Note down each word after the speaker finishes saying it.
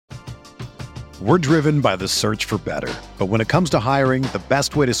We're driven by the search for better. But when it comes to hiring, the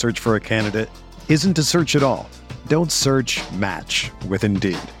best way to search for a candidate isn't to search at all. Don't search, match with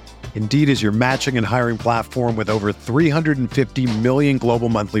Indeed. Indeed is your matching and hiring platform with over 350 million global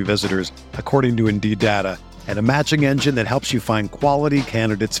monthly visitors, according to Indeed data, and a matching engine that helps you find quality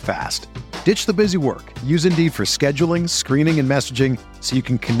candidates fast. Ditch the busy work. Use Indeed for scheduling, screening, and messaging so you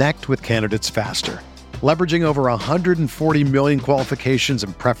can connect with candidates faster. Leveraging over 140 million qualifications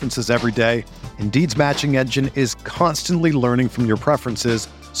and preferences every day, Indeed's matching engine is constantly learning from your preferences,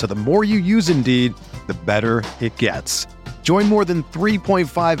 so the more you use Indeed, the better it gets. Join more than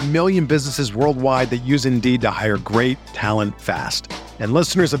 3.5 million businesses worldwide that use Indeed to hire great talent fast. And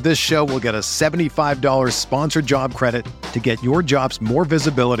listeners of this show will get a $75 sponsored job credit to get your jobs more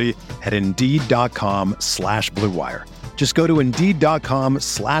visibility at Indeed.com/Blue Wire. Just go to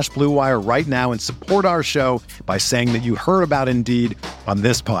Indeed.com/Blue Wire right now and support our show by saying that you heard about Indeed on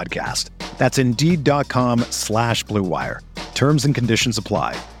this podcast. That's Indeed.com/Blue Wire. Terms and conditions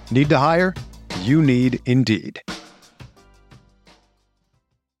apply. Need to hire? You need Indeed.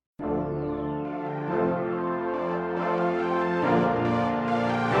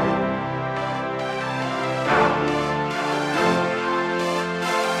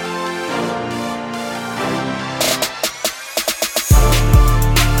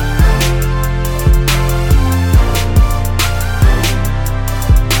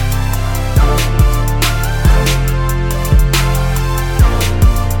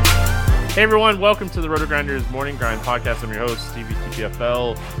 Hey everyone, welcome to the RotoGrinders Morning Grind Podcast. I'm your host, Stevie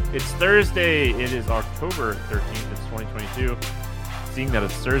TPFL. It's Thursday. It is October 13th. It's 2022. Seeing that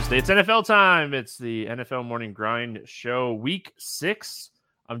it's Thursday, it's NFL time. It's the NFL Morning Grind Show, Week 6.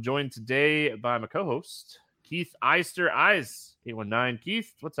 I'm joined today by my co-host, Keith Eister, Eyes 819.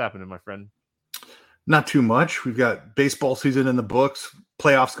 Keith, what's happening, my friend? Not too much. We've got baseball season in the books,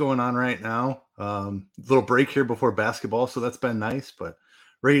 playoffs going on right now. Little break here before basketball, so that's been nice, but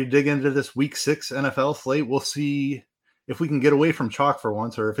ready to dig into this Week 6 NFL slate. We'll see if we can get away from chalk for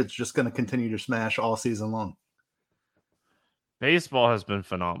once or if it's just going to continue to smash all season long. Baseball has been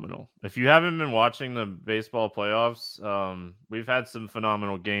phenomenal. If you haven't been watching the baseball playoffs, we've had some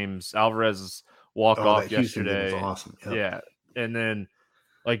phenomenal games. Alvarez's walk-off yesterday. Was awesome. Yep. Yeah. And then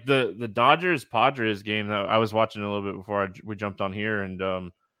like the Dodgers-Padres game that I was watching a little bit before we jumped on here,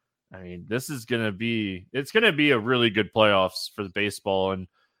 and I mean, it's going to be a really good playoffs for the baseball. And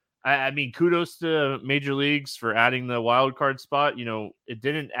I mean, kudos to major leagues for adding the wild card spot. You know, it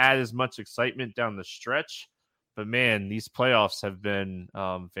didn't add as much excitement down the stretch, but man, these playoffs have been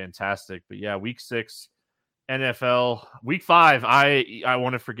fantastic. But yeah, Week 6 NFL, Week 5, I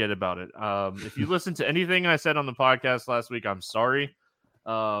want to forget about it. If you listen to anything I said on the podcast last week, I'm sorry.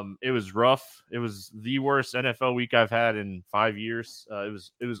 It was rough. It was the worst NFL week I've had in 5 years.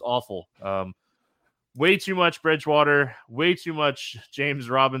 It was awful. Way too much Bridgewater, way too much James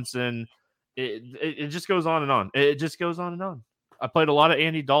Robinson. It just goes on and on. It just goes on and on. I played a lot of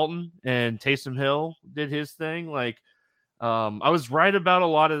Andy Dalton, and Taysom Hill did his thing. Like, I was right about a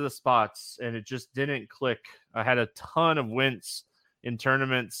lot of the spots, and it just didn't click. I had a ton of wins in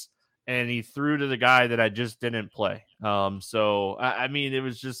tournaments, and he threw to the guy that I just didn't play. So, I mean, it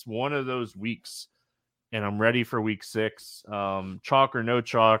was just one of those weeks, and I'm ready for Week 6. Chalk or no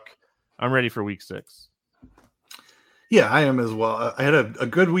chalk, I'm ready for Week 6. Yeah, I am as well. I had a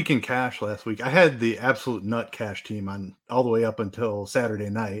good week in cash last week. I had the absolute nut cash team on all the way up until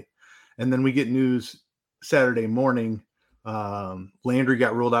Saturday night. And then we get news Saturday morning. Landry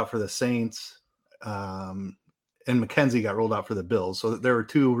got ruled out for the Saints. And McKenzie got rolled out for the Bills. So there were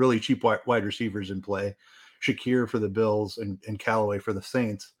two really cheap wide receivers in play, Shakir for the Bills and Callaway for the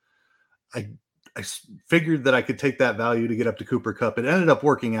Saints. I figured that I could take that value to get up to Cooper Kupp. It ended up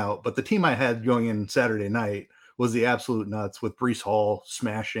working out, but the team I had going in Saturday night was the absolute nuts with Breece Hall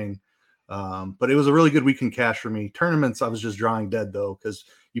smashing. But it was a really good week in cash for me. Tournaments, I was just drawing dead though, because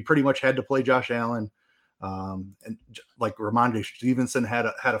you pretty much had to play Josh Allen. And like Ramondre Stevenson had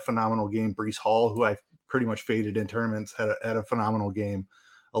a phenomenal game. Breece Hall, who I pretty much faded in tournaments, had a phenomenal game.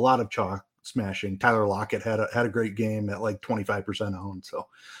 A lot of chalk smashing. Tyler Lockett had a great game at like 25% owned. So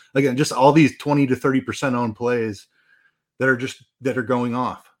again, just all these 20 to 30% owned plays that are going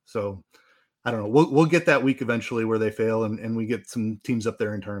off. So I don't know. We'll get that week eventually where they fail and we get some teams up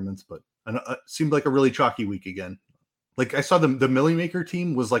there in tournaments, but it seemed like a really chalky week again. Like I saw the Millie Maker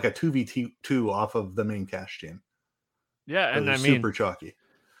team was like a 2v2 off of the main cash team. Yeah. And I mean, super chalky.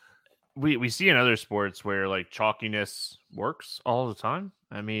 We see in other sports where like chalkiness works all the time.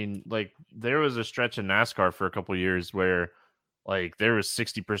 I mean, like there was a stretch in NASCAR for a couple of years where like there was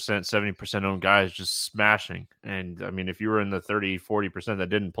 60%, 70% owned guys just smashing. And I mean, if you were in the 30, 40% that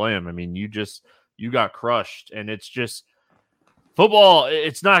didn't play him, I mean, you got crushed. And it's just football.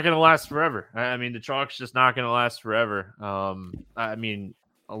 It's not going to last forever. I mean, the chalk's just not going to last forever. I mean,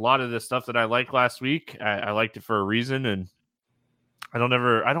 a lot of the stuff that I liked last week, I liked it for a reason. And I don't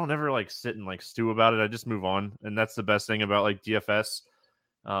ever like sit and like stew about it. I just move on. And that's the best thing about like DFS,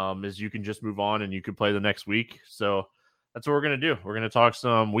 is you can just move on and you can play the next week. So that's what we're going to do. We're going to talk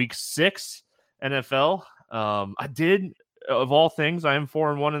some week 6 NFL. I did, of all things, I am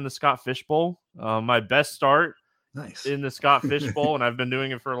 4-1 in the Scott Fish Bowl. My best start in the Scott Fish Bowl, and I've been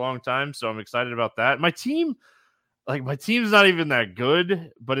doing it for a long time. So I'm excited about that. My team's not even that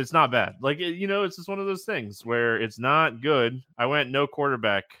good, but it's not bad. Like, it's just one of those things where it's not good. I went no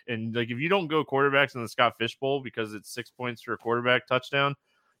quarterback. And like, if you don't go quarterbacks in the Scott Fish Bowl because it's 6 points for a quarterback touchdown,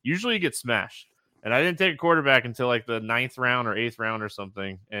 usually you get smashed. And I didn't take a quarterback until like the 9th round or 8th round or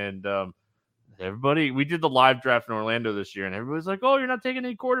something. And we did the live draft in Orlando this year, and everybody's like, "Oh, you're not taking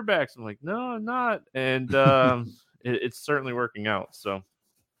any quarterbacks." I'm like, "No, I'm not." And it's certainly working out. So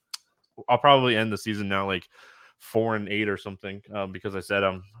I'll probably end the season now like 4-8 or something, because I said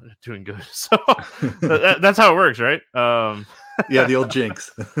I'm doing good. So that's how it works, right? Yeah, the old jinx.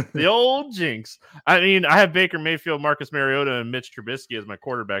 The old jinx. I mean, I have Baker Mayfield, Marcus Mariota, and Mitch Trubisky as my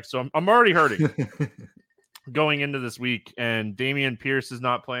quarterback, so I'm already hurting going into this week. And Dameon Pierce is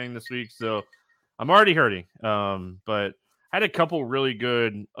not playing this week, so I'm already hurting. But I had a couple really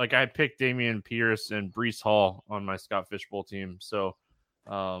good, like I picked Dameon Pierce and Breece Hall on my Scott Fish Bowl team, so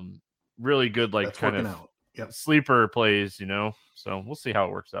really good, like, that's kind of out. Yep. Sleeper plays, so we'll see how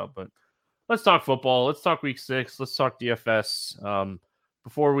it works out. But let's talk football. Let's talk week 6. Let's talk DFS.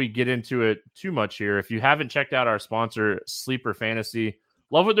 Before we get into it too much here, if you haven't checked out our sponsor, Sleeper Fantasy,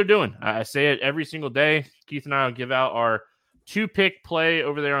 love what they're doing. I say it every single day. Keith and I will give out our 2-pick play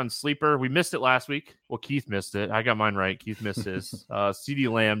over there on Sleeper. We missed it last week. Well, Keith missed it. I got mine right. Keith missed his. CeeDee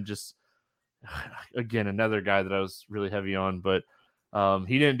Lamb, just, again, another guy that I was really heavy on, but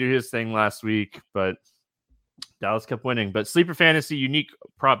he didn't do his thing last week, but Dallas kept winning. But Sleeper Fantasy, unique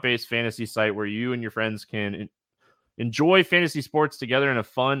prop-based fantasy site where you and your friends can enjoy fantasy sports together in a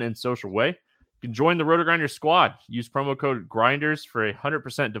fun and social way. You can join the RotoGrinder squad. Use promo code GRINDERS for a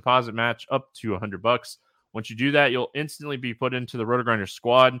 100% deposit match up to $100. Once you do that, you'll instantly be put into the RotoGrinder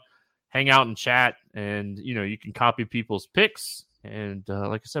squad, hang out and chat, and you can copy people's picks. And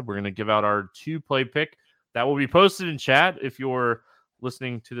like I said, we're going to give out our 2-play pick that will be posted in chat. If you're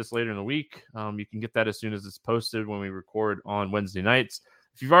listening to this later in the week, you can get that as soon as it's posted when we record on Wednesday nights.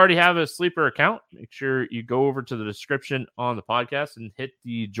 If you've already have a Sleeper account, make sure you go over to the description on the podcast and hit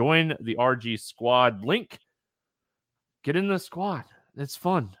the join the RG squad link. Get in the squad. It's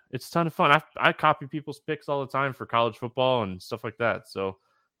fun. It's a ton of fun. I copy people's picks all the time for college football and stuff like that. So,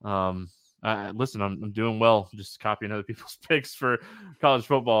 listen, I'm doing well just copying other people's picks for college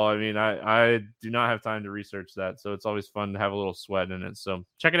football. I mean, I do not have time to research that, so it's always fun to have a little sweat in it. So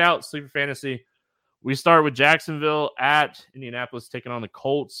check it out, Sleeper Fantasy. We start with Jacksonville at Indianapolis taking on the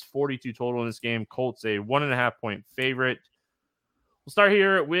Colts. 42 total in this game. Colts a 1.5-point favorite. We'll start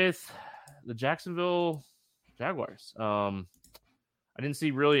here with the Jacksonville Jaguars. I didn't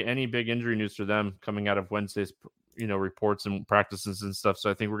see really any big injury news for them coming out of Wednesday's reports and practices and stuff. So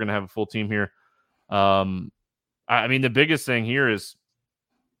I think we're going to have a full team here. I mean, the biggest thing here is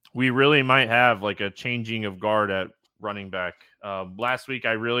we really might have like a changing of guard at running back. Last week,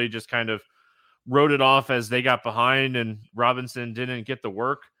 I really just kind of wrote it off as they got behind and Robinson didn't get the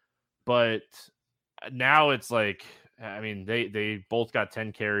work. But now it's like, I mean, they both got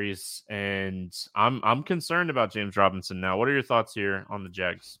 10 carries, and I'm concerned about James Robinson now. What are your thoughts here on the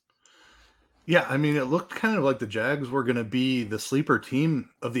Jags? Yeah, I mean, it looked kind of like the Jags were going to be the sleeper team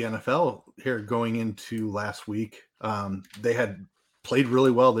of the NFL here going into last week. They had played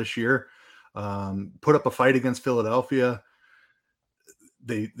really well this year, put up a fight against Philadelphia.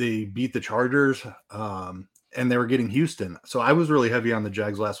 They beat the Chargers, and they were getting Houston. So I was really heavy on the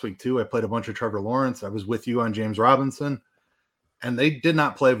Jags last week too. I played a bunch of Trevor Lawrence. I was with you on James Robinson, and they did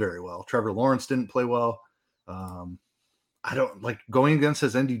not play very well. Trevor Lawrence didn't play well. I don't like going against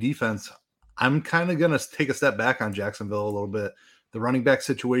his ND defense. I'm kind of going to take a step back on Jacksonville a little bit. The running back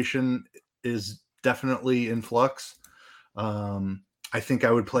situation is definitely in flux. I think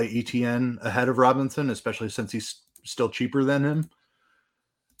I would play ETN ahead of Robinson, especially since he's still cheaper than him.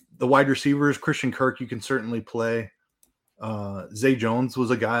 The wide receivers, Christian Kirk, you can certainly play. Zay Jones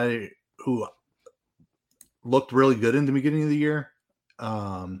was a guy who looked really good in the beginning of the year.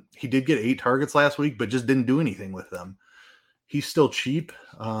 He did get 8 targets last week, but just didn't do anything with them. he's still cheap,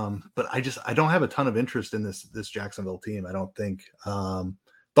 but I don't have a ton of interest in this Jacksonville team. I don't think.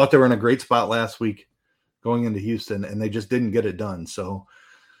 Thought they were in a great spot last week going into Houston, and they just didn't get it done. So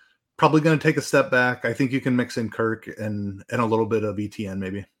probably going to take a step back. I think you can mix in Kirk and a little bit of ETN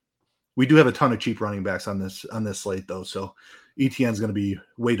maybe. We do have a ton of cheap running backs on this slate though, so ETN is going to be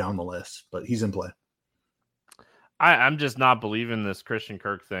way down the list, but he's in play. I'm just not believing this Christian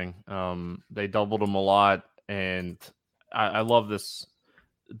Kirk thing. They doubled him a lot, and I love this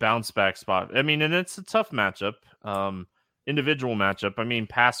bounce back spot. I mean, and it's a tough matchup, individual matchup. I mean,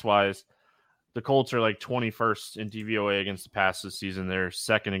 pass wise, the Colts are like 21st in DVOA against the pass this season. They're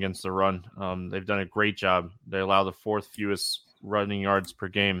second against the run. They've done a great job. They allow the fourth fewest running yards per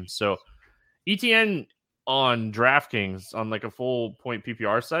game. So ETN on DraftKings on like a full point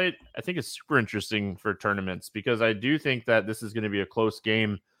PPR site, I think is super interesting for tournaments because I do think that this is going to be a close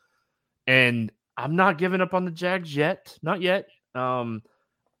game, and I'm not giving up on the Jags yet. Not yet.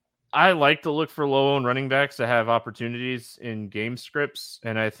 I like to look for low owned running backs that have opportunities in game scripts.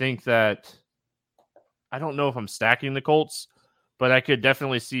 And I think that I don't know if I'm stacking the Colts, but I could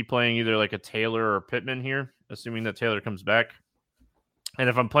definitely see playing either like a Taylor or Pittman here, assuming that Taylor comes back. And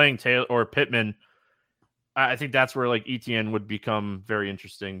if I'm playing Taylor or Pittman, I think that's where like ETN would become very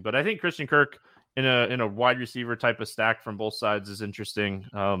interesting. But I think Christian Kirk in a wide receiver type of stack from both sides is interesting.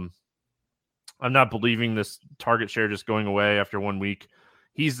 I'm not believing this target share just going away after 1 week.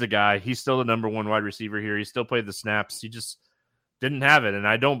 He's the guy. He's still the number one wide receiver here. He still played the snaps. He just didn't have it. And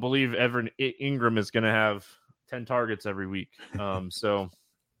I don't believe Evan Ingram is going to have 10 targets every week. So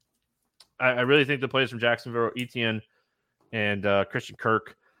I really think the plays from Jacksonville are ETN and Christian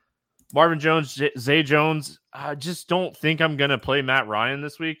Kirk. Marvin Jones, Zay Jones, I just don't think I'm going to play Matt Ryan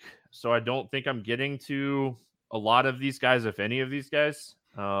this week. So I don't think I'm getting to a lot of these guys, if any of these guys.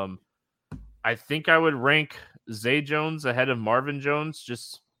 I think I would rank Zay Jones ahead of Marvin Jones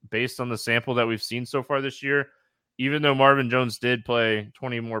just based on the sample that we've seen so far this year, even though Marvin Jones did play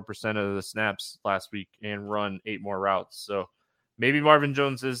 20% more of the snaps last week and run 8 more routes. So maybe Marvin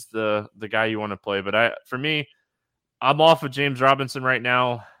Jones is the guy you want to play. But for me, I'm off of James Robinson right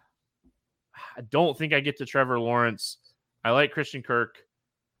now. I don't think I get to Trevor Lawrence. I like Christian Kirk.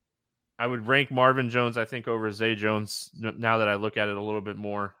 I would rank Marvin Jones, I think, over Zay Jones now that I look at it a little bit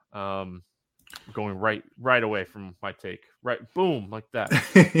more. Going right away from my take. Right, boom, like that.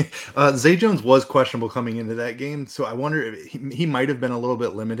 Zay Jones was questionable coming into that game, so I wonder if he might have been a little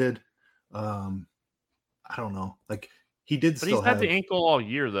bit limited. I don't know. Like he did, but he's had the ankle all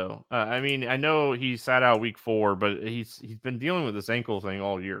year, though. I mean, I know he sat out week 4, but he's been dealing with this ankle thing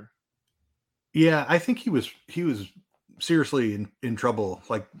all year. Yeah, I think he was seriously in trouble,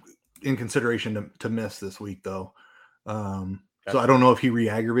 like in consideration to miss this week, though. So I don't know if he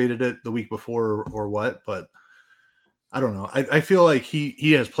re-aggravated it the week before or what, but I don't know. I feel like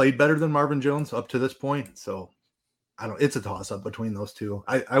he has played better than Marvin Jones up to this point. So it's a toss up between those two.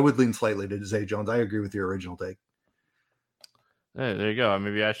 I would lean slightly to Zay Jones. I agree with your original take. Hey, there you go.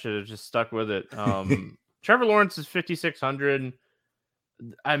 Maybe I should have just stuck with it. Trevor Lawrence is 5,600.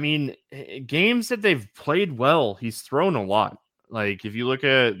 I mean, games that they've played well, he's thrown a lot. Like, if you look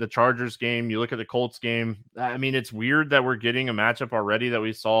at the Chargers game, you look at the Colts game, I mean, it's weird that we're getting a matchup already that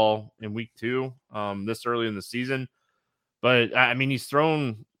we saw in week 2, this early in the season. But, I mean, he's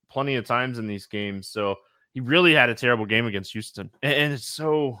thrown plenty of times in these games. So he really had a terrible game against Houston. And it's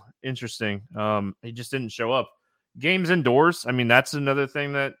so interesting. He just didn't show up. Games indoors, I mean, that's another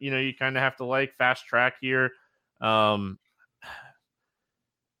thing that, you kind of have to fast track here. I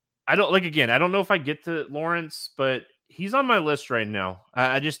don't know if I get to Lawrence, but he's on my list right now.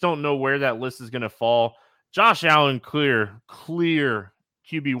 I just don't know where that list is going to fall. Josh Allen, clear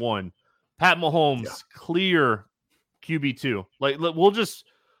QB1. Pat Mahomes, clear QB2.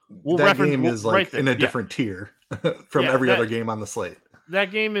 We'll that reference game is in a different tier from every other game on the slate.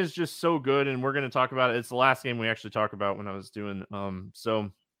 That game is just so good, and we're going to talk about it. It's the last game we actually talk about when I was doing.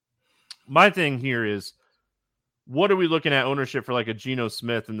 So my thing here is, what are we looking at ownership for a Geno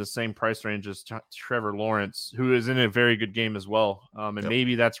Smith in the same price range as Trevor Lawrence, who is in a very good game as well?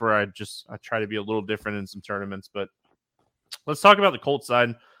 Maybe that's where I try to be a little different in some tournaments. But let's talk about the Colts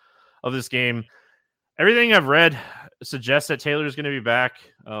side of this game. Everything I've read suggests that Taylor's going to be back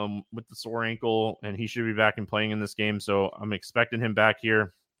with the sore ankle, and he should be back and playing in this game. So I'm expecting him back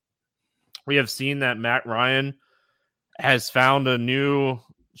here. We have seen that Matt Ryan has found a new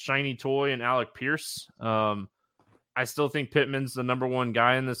shiny toy in Alec Pierce. I still think Pittman's the number one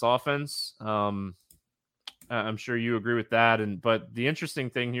guy in this offense. I'm sure you agree with that. But the interesting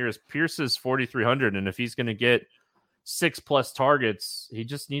thing here is Pierce is 4,300. And if he's going to get 6+ targets. He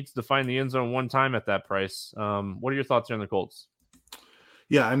just needs to find the end zone one time at that price. What are your thoughts on the Colts?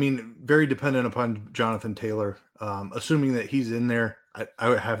 Yeah, I mean, very dependent upon Jonathan Taylor. Assuming that he's in there, I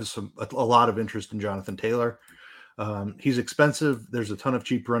would have a lot of interest in Jonathan Taylor. He's expensive. There's a ton of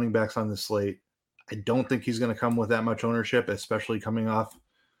cheap running backs on this slate. I don't think he's going to come with that much ownership, especially coming off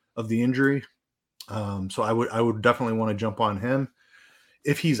of the injury. So I would definitely want to jump on him.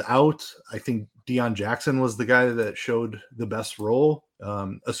 If he's out, I think Deion Jackson was the guy that showed the best role,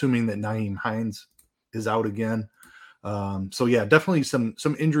 assuming that Nyheim Hines is out again. So yeah, definitely some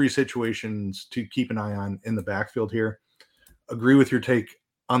injury situations to keep an eye on in the backfield here. Agree with your take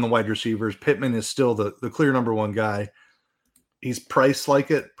on the wide receivers. Pittman is still the clear number one guy. He's priced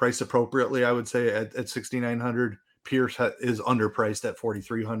appropriately, I would say, at 6,900. Pierce is underpriced at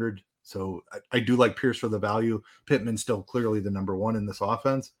 4,300. So I do like Pierce for the value. Pittman's still clearly the number one in this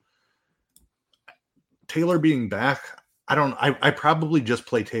offense. Taylor being back, I probably just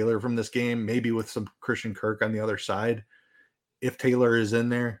play Taylor from this game, maybe with some Christian Kirk on the other side. If Taylor is in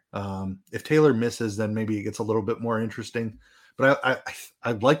there, if Taylor misses, then maybe it gets a little bit more interesting. But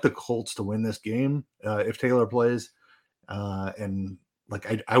I'd like the Colts to win this game if Taylor plays, and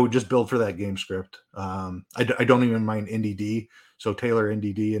like I would just build for that game script. I don't even mind NDD, so Taylor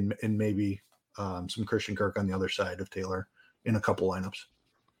NDD and maybe some Christian Kirk on the other side of Taylor in a couple lineups.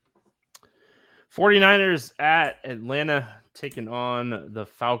 49ers at Atlanta taking on the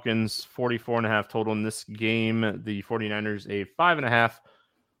Falcons. 44.5 total in this game. The 49ers a 5.5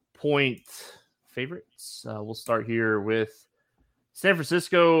 point favorites. We'll start here with San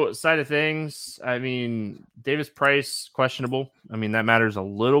Francisco side of things. I mean, Davis Price, questionable. I mean, that matters a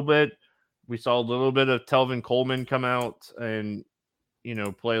little bit. We saw a little bit of Telvin Coleman come out and,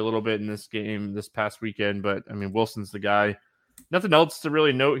 play a little bit in this game this past weekend. But, I mean, Wilson's the guy. Nothing else to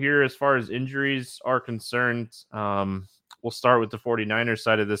really note here as far as injuries are concerned. We'll start with the 49ers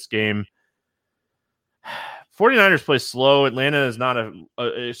side of this game. 49ers play slow. Atlanta is not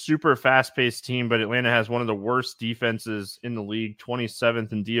a super fast-paced team, but Atlanta has one of the worst defenses in the league,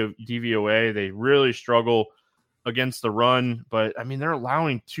 27th in DVOA. They really struggle against the run, but, I mean, they're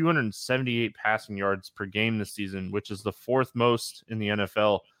allowing 278 passing yards per game this season, which is the fourth most in the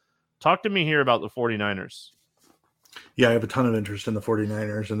NFL. Talk to me here about the 49ers. Yeah, I have a ton of interest in the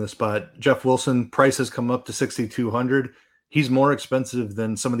 49ers in this spot. Jeff Wilson, price has come up to 6,200. He's more expensive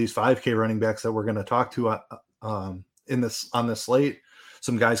than some of these 5K running backs that we're going to talk to on this slate.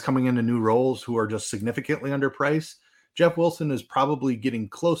 Some guys coming into new roles who are just significantly underpriced. Jeff Wilson is probably getting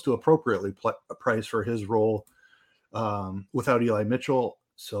close to appropriately priced for his role without Eli Mitchell.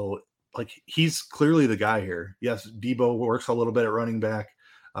 So, like, he's clearly the guy here. Yes, Debo works a little bit at running back.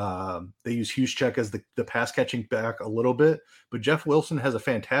 They use Juszczyk as the pass catching back a little bit, but Jeff Wilson has a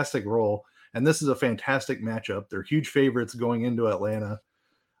fantastic role, and this is a fantastic matchup. They're huge favorites going into Atlanta.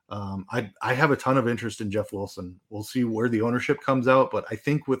 I have a ton of interest in Jeff Wilson. We'll see where the ownership comes out, but I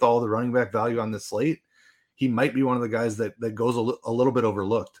think with all the running back value on this slate, he might be one of the guys that goes a little bit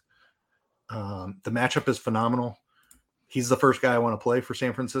overlooked. The matchup is phenomenal. He's the first guy I want to play for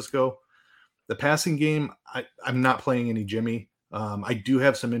San Francisco. The passing game, I'm not playing any Jimmy. I do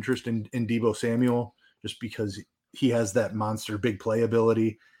have some interest in Deebo Samuel just because he has that monster big play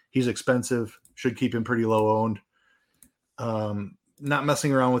ability. He's expensive, should keep him pretty low owned. Not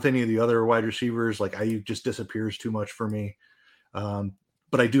messing around with any of the other wide receivers. Like, Ayuk just disappears too much for me.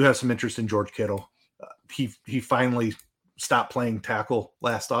 But I do have some interest in George Kittle. He finally stopped playing tackle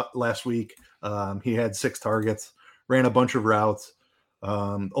last week. He had 6 targets, ran a bunch of routes,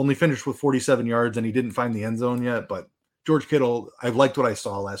 only finished with 47 yards, and he didn't find the end zone yet, but George Kittle, I liked what I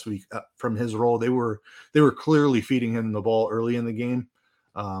saw last week from his role. They were clearly feeding him the ball early in the game.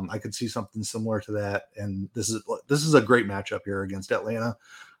 I could see something similar to that, and this is a great matchup here against Atlanta.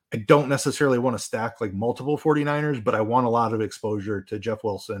 I don't necessarily want to stack like multiple 49ers, but I want a lot of exposure to Jeff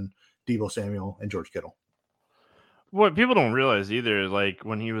Wilson, Deebo Samuel, and George Kittle. What people don't realize either, like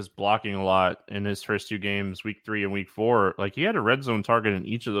when he was blocking a lot in his first 2 games, week 3 and week 4, like he had a red zone target in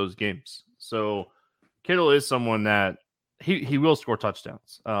each of those games. So Kittle is someone that he will score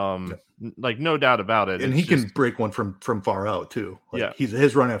touchdowns. Like no doubt about it. And he can break one from far out too. Like,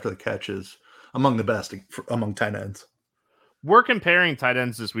 his run after the catch is among the best among tight ends. We're comparing tight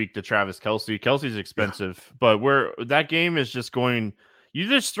ends this week to Travis Kelce. Kelce's expensive, but that game is just going. You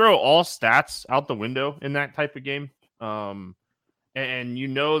just throw all stats out the window in that type of game, and you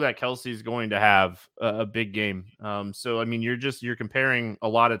know that Kelce's going to have a big game. So I mean, you're comparing a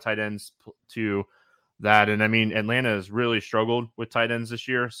lot of tight ends to that, and I mean, Atlanta has really struggled with tight ends this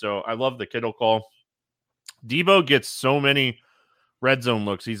year. So I love the Kittle call. Deebo gets so many red zone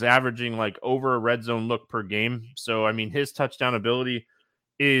looks. He's averaging like over a red zone look per game. So, I mean, his touchdown ability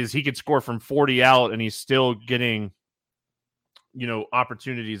is he could score from 40 out and he's still getting,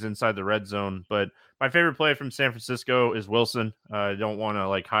 opportunities inside the red zone. But my favorite play from San Francisco is Wilson. I don't want to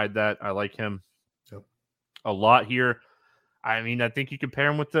like hide that. I like him a lot here. I mean, I think you can pair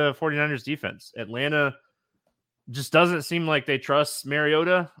him with the 49ers defense. Atlanta just doesn't seem like they trust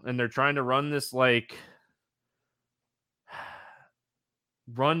Mariota, and they're trying to run this like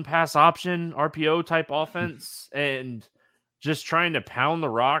run pass option RPO type offense and just trying to pound the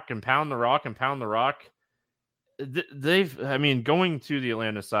rock and pound the rock and pound the rock. Going to the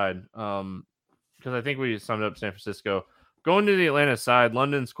Atlanta side, because I think we summed up San Francisco. Going to the Atlanta side,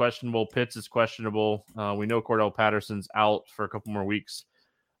 London's questionable. Pitts is questionable. We know Cordell Patterson's out for a couple more weeks.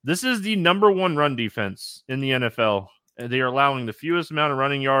 This is the number one run defense in the NFL. They are allowing the fewest amount of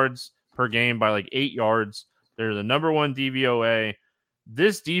running yards per game by like 8 yards. They're the number one DVOA.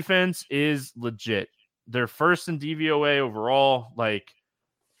 This defense is legit. They're first in DVOA overall. Like,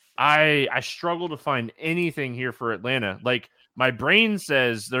 I struggle to find anything here for Atlanta. Like, my brain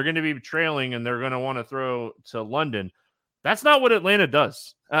says they're going to be trailing and they're going to want to throw to London. That's not what Atlanta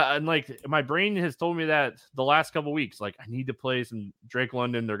does. And like, my brain has told me that the last couple weeks, like, I need to play some Drake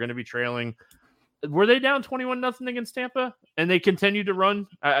London. They're going to be trailing. Were they down 21-0 against Tampa and they continued to run?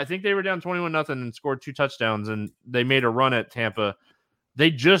 I think they were down 21-0 and scored 2 touchdowns and they made a run at Tampa. They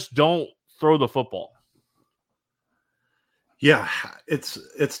just don't throw the football. Yeah, it's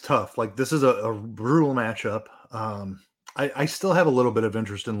tough. Like, this is a brutal matchup. I still have a little bit of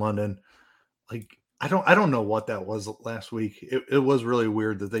interest in London. Like, I don't know what that was last week. It was really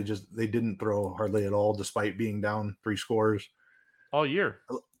weird that they didn't throw hardly at all, despite being down 3 scores all year.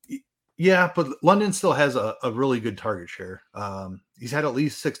 Yeah, but London still has a really good target share. He's had at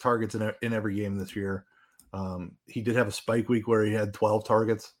least 6 targets in every game this year. He did have a spike week where he had 12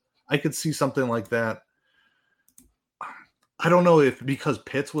 targets. I could see something like that. I don't know if because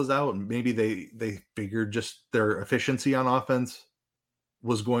Pitts was out, maybe they figured just their efficiency on offense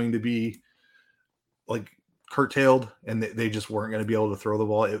was going to be like curtailed, and they just weren't going to be able to throw the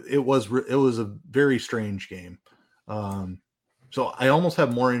ball. It was a very strange game. So I almost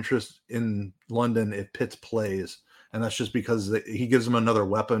have more interest in London if Pitts plays, and that's just because he gives them another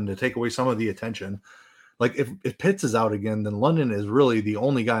weapon to take away some of the attention. Like, if Pitts is out again, then London is really the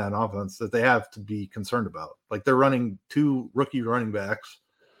only guy on offense that they have to be concerned about. Like, they're running 2 rookie running backs.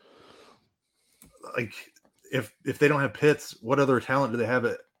 Like, if they don't have Pitts, what other talent do they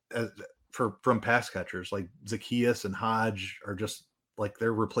have from pass catchers? Like Zacchaeus and Hodge are just like,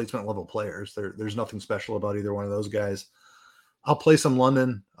 they're replacement level players. There's nothing special about either one of those guys. I'll play some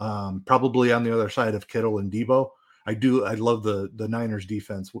London, probably on the other side of Kittle and Debo. I love the Niners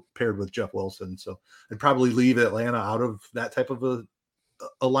defense paired with Jeff Wilson. So I'd probably leave Atlanta out of that type of a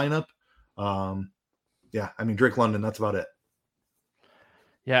lineup. Drake London, that's about it.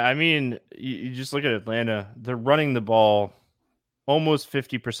 Yeah, I mean, you just look at Atlanta. They're running the ball almost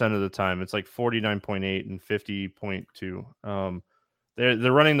 50% of the time. It's like 49.8 and 50.2.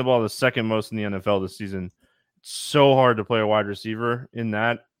 They're running the ball the second most in the NFL this season. It's so hard to play a wide receiver in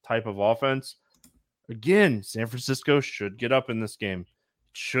that type of offense. Again, San Francisco should get up in this game. It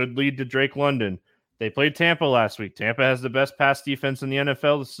should lead to Drake London. They played Tampa last week. Tampa has the best pass defense in the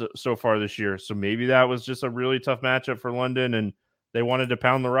NFL so far this year. So maybe that was just a really tough matchup for London, and they wanted to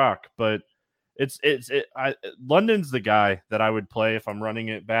pound the rock. But London's the guy that I would play if I'm running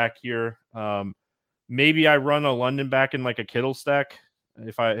it back here. Maybe I run a London back in like a Kittle stack.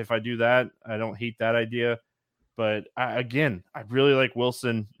 If I do that, I don't hate that idea. But I really like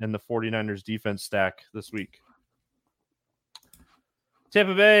Wilson and the 49ers defense stack this week.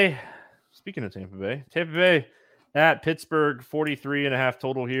 Tampa Bay. Speaking of Tampa Bay at Pittsburgh, 43.5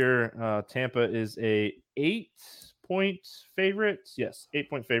 total here. Tampa is a 8-point favorite. Yes,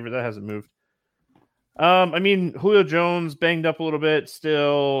 8-point favorite. That hasn't moved. Julio Jones banged up a little bit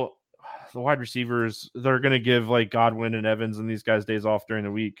still. The wide receivers, they're going to give like Godwin and Evans and these guys days off during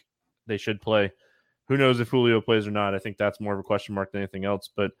the week. They should play. Who knows if Julio plays or not? I think that's more of a question mark than anything else.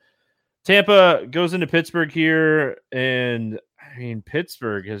 But Tampa goes into Pittsburgh here, and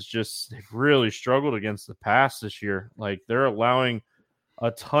Pittsburgh they've really struggled against the pass this year. Like, they're allowing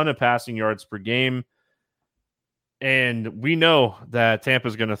a ton of passing yards per game. And we know that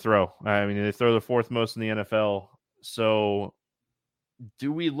Tampa's going to throw. They throw the 4th most in the NFL. So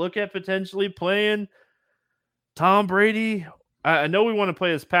do we look at potentially playing Tom Brady? I know we want to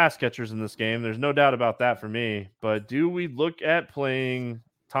play as pass catchers in this game. There's no doubt about that for me. But do we look at playing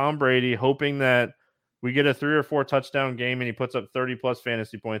Tom Brady, hoping that we get a 3 or 4 touchdown game and he puts up 30+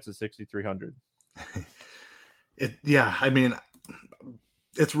 fantasy points at 6,300?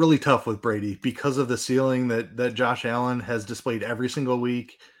 it's really tough with Brady because of the ceiling that Josh Allen has displayed every single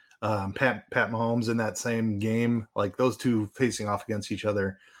week. Pat Mahomes in that same game, like those two facing off against each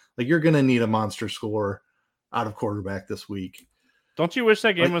other, like you're going to need a monster score out of quarterback this week. Don't you wish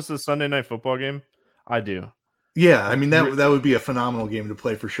that game was the Sunday Night Football game? I do. Yeah, I mean that would be a phenomenal game to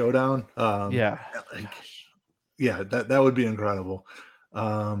play for Showdown. Yeah, that would be incredible.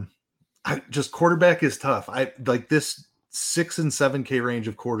 Just quarterback is tough. I like this 6 and 7K range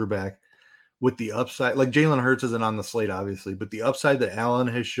of quarterback with the upside. Like Jalen Hurts isn't on the slate, obviously, but the upside that Allen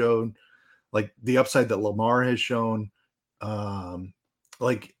has shown, like the upside that Lamar has shown,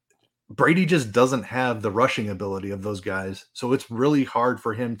 like Brady just doesn't have the rushing ability of those guys. So it's really hard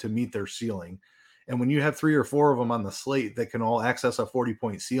for him to meet their ceiling. And when you have 3 or 4 of them on the slate that can all access a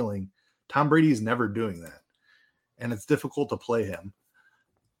 40-point ceiling, Tom Brady's never doing that. And it's difficult to play him.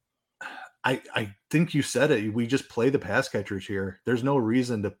 I think you said it. We just play the pass catchers here. There's no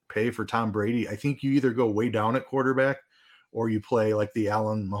reason to pay for Tom Brady. I think you either go way down at quarterback or you play like the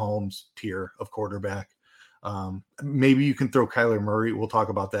Allen Mahomes tier of quarterback. Maybe you can throw Kyler Murray. We'll talk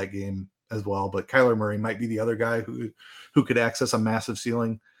about that game as well, but Kyler Murray might be the other guy who could access a massive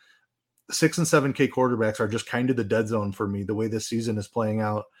ceiling. 6 and 7K quarterbacks are just kind of the dead zone for me, the way this season is playing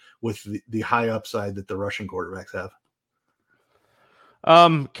out with the high upside that the rushing quarterbacks have.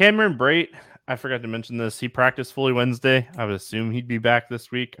 Cameron Brate, I forgot to mention this. He practiced fully Wednesday. I would assume he'd be back this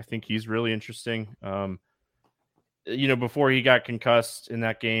week. I think he's really interesting. Before he got concussed in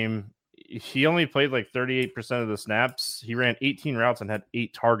that game, he only played like 38% of the snaps. He ran 18 routes and had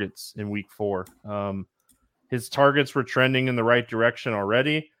 8 targets in week 4. His targets were trending in the right direction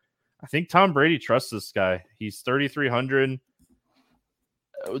already. I think Tom Brady trusts this guy. He's 3,300.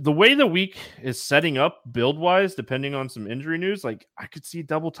 The way the week is setting up build-wise, depending on some injury news, like I could see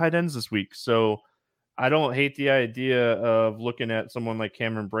double tight ends this week. So I don't hate the idea of looking at someone like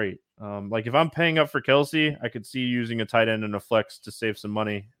Cameron Brate. Like if I'm paying up for Kelsey, I could see using a tight end and a flex to save some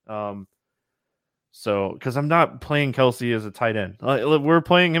money. So because I'm not playing Kelsey as a tight end. We're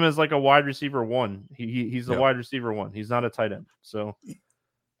playing him as like a wide receiver 1. He's a wide receiver 1. He's not a tight end. So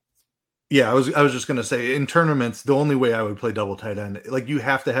yeah, I was just gonna say in tournaments, the only way I would play double tight end, like you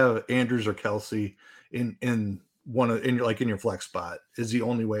have to have Andrews or Kelsey in your flex spot is the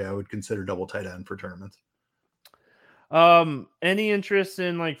only way I would consider double tight end for tournaments. Any interest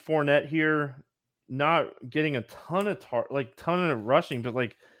in like Fournette here? Not getting a ton of rushing, but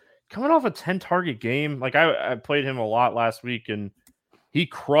like coming off a 10 target game. Like I played him a lot last week and he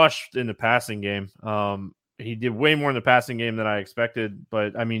crushed in the passing game. He did way more in the passing game than I expected,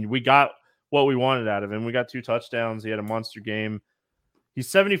 but I mean, we got what we wanted out of him. We got 2 touchdowns. He had a monster game. He's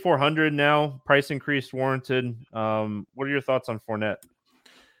 7,400 now. Price increase warranted. What are your thoughts on Fournette?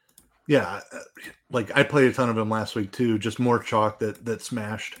 Yeah, like I played a ton of him last week too. Just more chalk that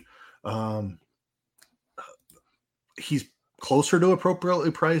smashed. He's closer to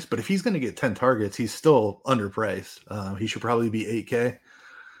appropriately priced, but if he's going to get 10 targets, he's still underpriced. He should probably be 8K.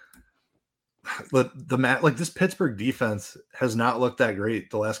 But this Pittsburgh defense has not looked that great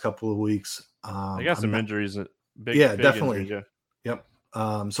the last couple of weeks. I got some injuries. Big definitely. Injuries, yeah.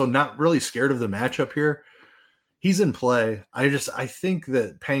 Yep. So not really scared of the matchup here. He's in play. I think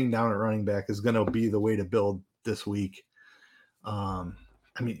that paying down at running back is going to be the way to build this week. I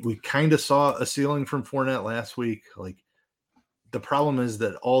mean, we kind of saw a ceiling from Fournette last week. Like the problem is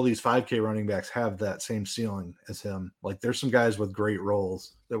that all these 5K running backs have that same ceiling as him. Like there's some guys with great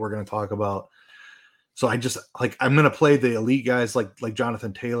roles that we're going to talk about. So I'm going to play the elite guys like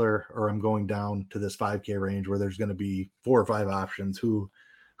Jonathan Taylor, or I'm going down to this 5K range where there's going to be 4 or 5 options who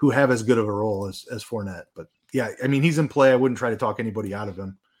have as good of a role as Fournette. But yeah, I mean, he's in play. I wouldn't try to talk anybody out of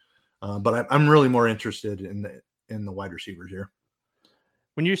him. But I'm really more interested in the wide receivers here.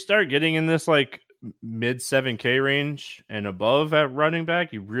 When you start getting in this like mid 7K range and above at running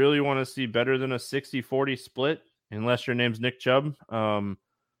back, you really want to see better than a 60-40 split, unless your name's Nick Chubb.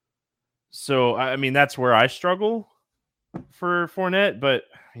 So, I mean, that's where I struggle for Fournette. But,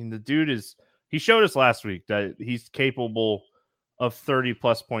 I mean, the dude he showed us last week that he's capable of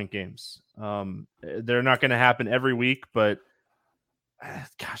 30-plus point games. They're not going to happen every week, but,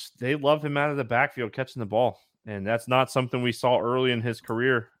 gosh, they love him out of the backfield catching the ball. And that's not something we saw early in his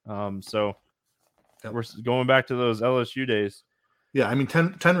career. So we're going back to those LSU days. Yeah, I mean,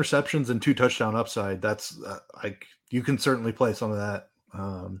 10 receptions and 2 touchdown upside. That's you can certainly play some of that.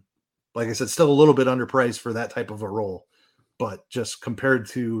 Like I said, still a little bit underpriced for that type of a role, but just compared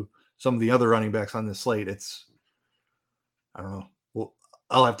to some of the other running backs on this slate, I don't know. Well,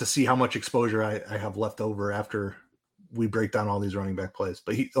 I'll have to see how much exposure I have left over after we break down all these running back plays.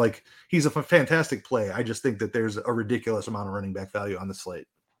 But he's a fantastic play. I just think that there's a ridiculous amount of running back value on the slate.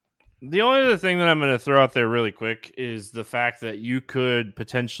 The only other thing that I'm going to throw out there really quick is the fact that you could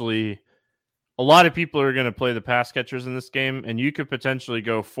potentially, a lot of people are going to play the pass catchers in this game, and you could potentially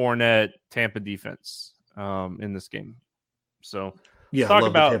go Fournette, Tampa defense in this game. So yeah, I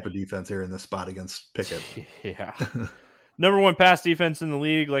love the Tampa defense here in this spot against Pickett. Yeah. Number one pass defense in the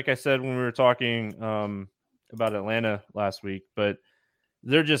league, like I said when we were talking about Atlanta last week, but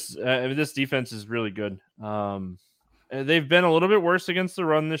they're just this defense is really good. They've been a little bit worse against the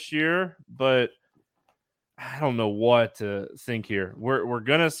run this year, but I don't know what to think here. We're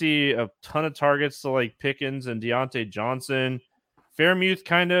gonna see a ton of targets to like Pickens and Deontay Johnson. Fairmuth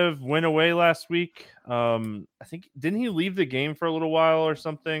kind of went away last week. I think didn't he leave the game for a little while or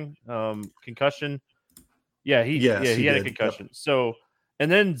something? Concussion. Yeah, he had a concussion. Yep. So,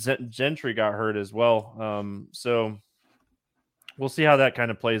 and then Gentry got hurt as well. So we'll see how that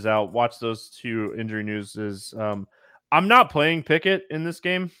kind of plays out. Watch those two injury news. I'm not playing Pickett in this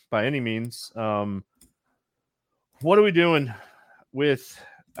game by any means. What are we doing with?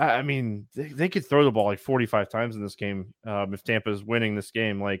 I mean, they could throw the ball like 45 times in this game if Tampa is winning this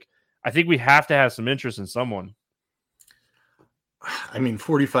game. Like, I think we have to have some interest in someone. I mean,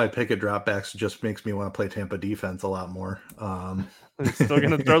 45 Pickett dropbacks just makes me want to play Tampa defense a lot more. He's still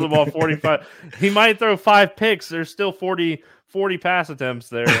going to throw the ball 45. He might throw 5 picks. There's still 40 pass attempts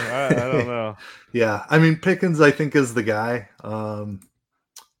there. I don't know. Yeah. I mean, Pickens, I think, is the guy.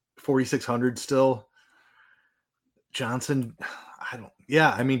 4,600 still. Johnson,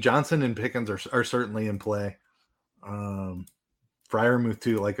 I mean, Johnson and Pickens are certainly in play. Freiermuth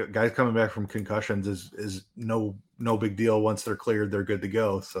too, like guys coming back from concussions is no big deal. Once they're cleared, they're good to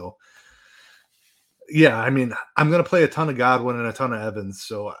go. So yeah, I mean, I'm going to play a ton of Godwin and a ton of Evans.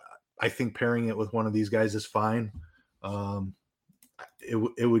 So I think pairing it with one of these guys is fine.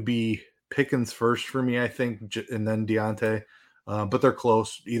 It would be Pickens first for me, I think, and then Deontay, but they're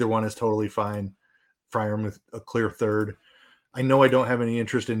close. Either one is totally fine. Freiermuth a clear third. I know I don't have any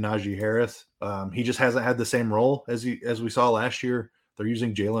interest in Najee Harris. He just hasn't had the same role as we saw last year. They're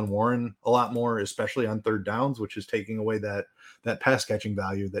using Jaylen Warren a lot more, especially on third downs, which is taking away that pass catching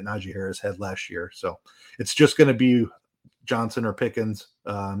value that Najee Harris had last year. So it's just going to be Johnson or Pickens,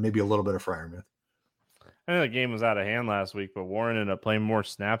 maybe a little bit of Freiermuth. I know the game was out of hand last week, but Warren ended up playing more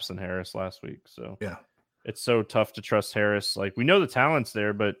snaps than Harris last week. So yeah, it's so tough to trust Harris. Like, we know the talent's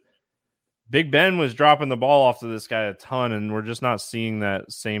there, but Big Ben was dropping the ball off to this guy a ton, and we're just not seeing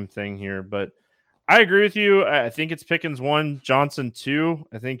that same thing here. But I agree with you. I think it's Pickens 1, Johnson 2.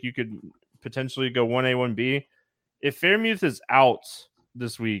 I think you could potentially go 1A, 1B. If Fairmuth is out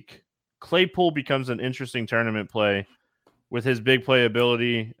this week, Claypool becomes an interesting tournament play with his big play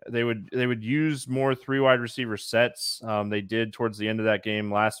ability. They would use more 3 wide receiver sets. They did towards the end of that game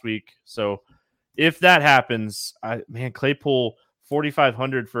last week. So if that happens, Claypool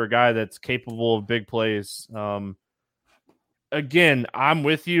 4,500 for a guy that's capable of big plays. Again, I'm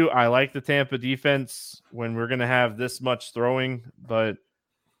with you. I like the Tampa defense when we're going to have this much throwing, but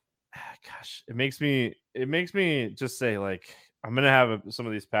gosh, it makes me just say, like, I'm going to have some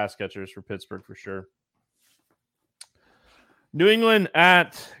of these pass catchers for Pittsburgh for sure. New England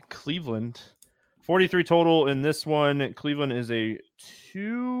at Cleveland, 43 total in this one. Cleveland is a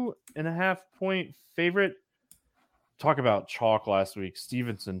 2.5 point favorite. Talk about chalk last week.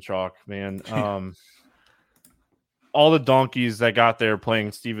 Stevenson chalk, man. All the donkeys that got there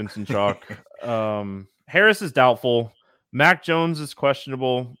playing Stevenson chalk. Harris is doubtful. Mac Jones is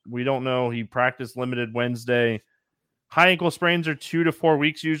questionable. We don't know. He practiced limited Wednesday. High ankle sprains are 2 to 4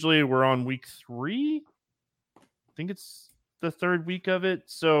 weeks usually. We're on week 3. I think it's the 3rd week of it.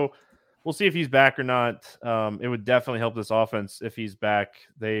 So we'll see if he's back or not. It would definitely help this offense if he's back.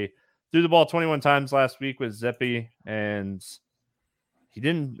 They threw the ball 21 times last week with Zeppi, and he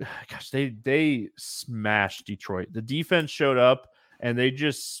didn't. Gosh, they smashed Detroit. The defense showed up, and they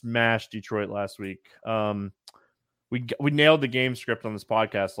just smashed Detroit last week. We nailed the game script on this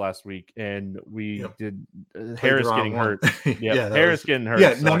podcast last week, and we did Harris getting hurt. Harris getting hurt.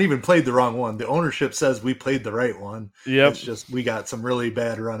 Yeah, not even played the wrong one. The ownership says we played the right one. Yeah, it's just we got some really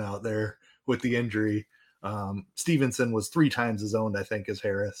bad run out there with the injury. Stevenson was 3 times as owned, I think, as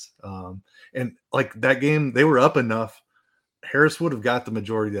Harris. And like that game, they were up enough. Harris would have got the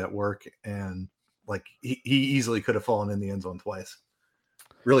majority of that work, and like he easily could have fallen in the end zone twice.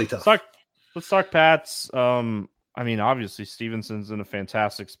 Really tough. Let's talk Pats. I mean, obviously Stevenson's in a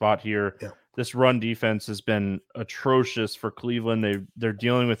fantastic spot here. Yeah. This run defense has been atrocious for Cleveland. They're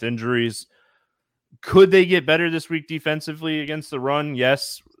dealing with injuries. Could they get better this week defensively against the run?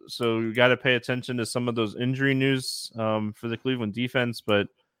 Yes. So you got to pay attention to some of those injury news for the Cleveland defense, but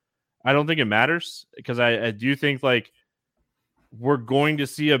I don't think it matters because I do think like we're going to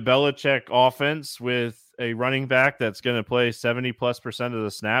see a Belichick offense with a running back that's going to play 70+% of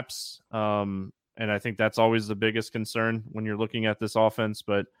the snaps. And I think that's always the biggest concern when you're looking at this offense.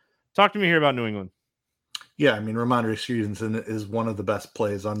 But talk to me here about New England. Yeah, I mean, Ramondre Stevenson is one of the best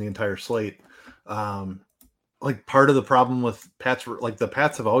plays on the entire slate. Like part of the problem with Pats, like the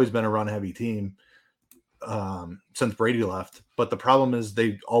Pats have always been a run-heavy team since Brady left. But the problem is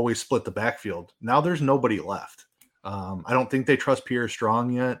they always split the backfield. Now there's nobody left. I don't think they trust Pierre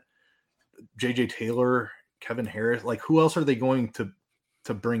Strong yet. J.J. Taylor, Kevin Harris, like who else are they going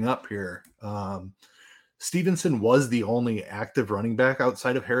to bring up here? Stevenson was the only active running back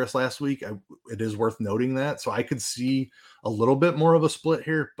outside of Harris last week. It is worth noting that. So I could see a little bit more of a split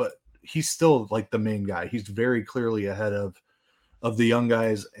here, but he's still like the main guy. He's very clearly ahead of the young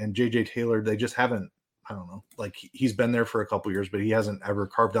guys, and J.J. Taylor, they just haven't, I don't know, like he's been there for a couple years, but he hasn't ever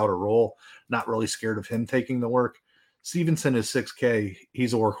carved out a role. Not really scared of him taking the work. Stevenson is 6K.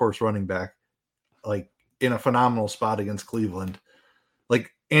 He's a workhorse running back, like in a phenomenal spot against Cleveland,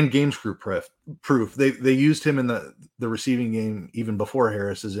 like and game script proof. They used him in the receiving game even before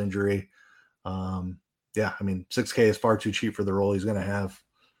Harris's injury. Yeah, I mean 6K is far too cheap for the role he's going to have.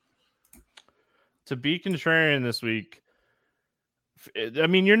 To be contrarian this week, I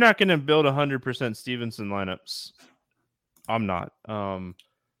mean you're not going to build 100% Stevenson lineups. I'm not.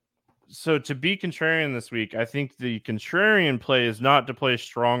 So to be contrarian this week, I think the contrarian play is not to play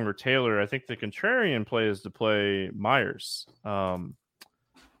Strong or Taylor. I think the contrarian play is to play Myers.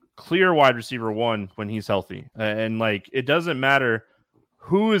 Clear wide receiver 1 when he's healthy. And like, it doesn't matter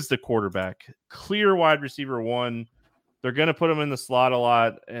who is the quarterback. Clear wide receiver 1. They're going to put him in the slot a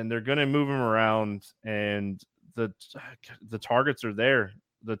lot and they're going to move him around, and the targets are there.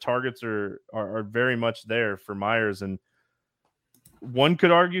 The targets are very much there for Myers, and one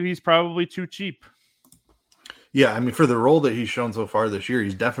could argue he's probably too cheap. Yeah, I mean, for the role that he's shown so far this year,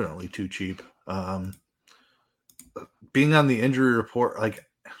 he's definitely too cheap. Being on the injury report, like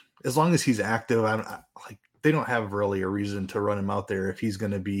as long as he's active, like they don't have really a reason to run him out there if he's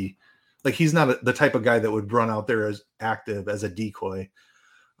going to be like he's not the type of guy that would run out there as active as a decoy.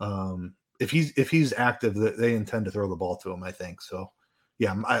 If he's active, they intend to throw the ball to him, I think. So,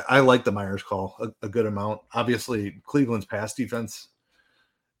 yeah, I like the Myers call a good amount. Obviously, Cleveland's pass defense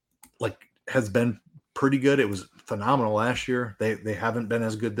like has been pretty good. It was phenomenal last year. They haven't been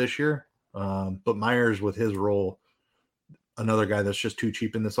as good this year. But Myers with his role, another guy that's just too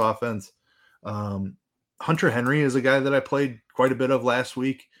cheap in this offense. Hunter Henry is a guy that I played quite a bit of last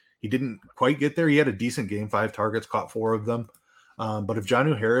week. He didn't quite get there. He had a decent game, 5 targets, caught 4 of them. But if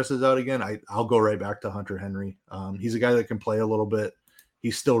Jonnu Harris is out again, I'll go right back to Hunter Henry. He's a guy that can play a little bit.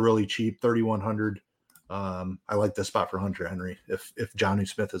 He's still really cheap, 3,100. I like this spot for Hunter Henry if Jonnu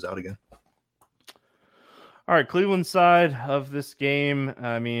Smith is out again. All right, Cleveland side of this game.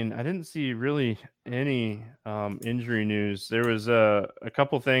 I mean, I didn't see really any injury news. There was a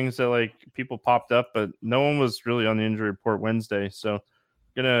couple things that like people popped up, but no one was really on the injury report Wednesday. So I'm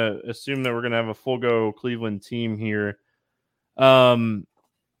gonna assume that we're gonna have a full go Cleveland team here. I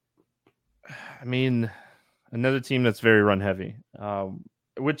mean, another team that's very run heavy,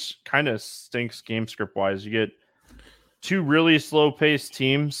 which kind of stinks game script wise. You get 2 really slow paced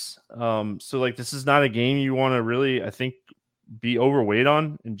teams. So like this is not a game you want to really, I think, be overweight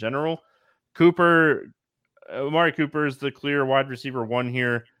on in general. Amari Cooper is the clear wide receiver 1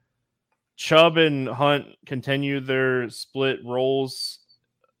 here. Chubb and Hunt continue their split roles.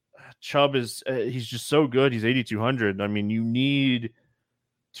 Chubb is he's just so good. He's 8,200. I mean, you need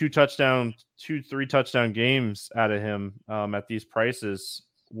 3 touchdown games out of him at these prices.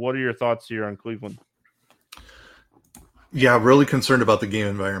 What are your thoughts here on Cleveland? Yeah, really concerned about the game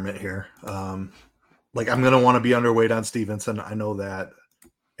environment here. Like I'm going to want to be underweight on Stevenson. I know that.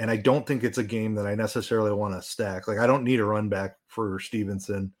 And I don't think it's a game that I necessarily want to stack. Like I don't need a run back for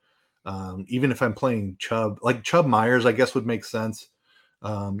Stevenson. Even if I'm playing Chubb, like Chubb Myers, I guess would make sense.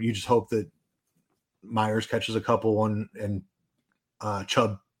 You just hope that Myers catches a couple and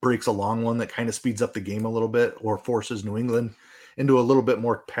Chubb breaks a long one that kind of speeds up the game a little bit or forces New England into a little bit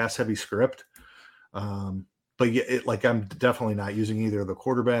more pass heavy script. But yeah, I'm definitely not using either of the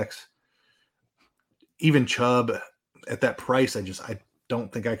quarterbacks. Even Chubb at that price, I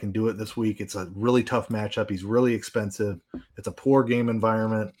don't think I can do it this week. It's a really tough matchup. He's really expensive. It's a poor game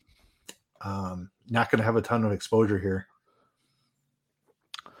environment. Not going to have a ton of exposure here.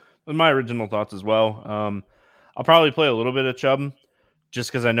 With my original thoughts as well. I'll probably play a little bit of Chubb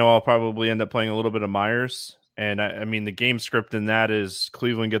just because I know I'll probably end up playing a little bit of Myers. And I mean, the game script in that is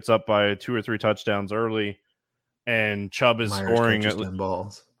Cleveland gets up by 2 or 3 touchdowns early, and Chubb is Myers scoring catches 10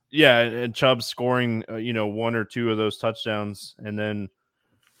 balls. Yeah, and Chubb's scoring, 1 or 2 of those touchdowns, and then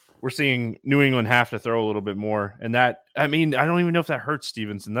we're seeing New England have to throw a little bit more. And that, I mean, I don't even know if that hurts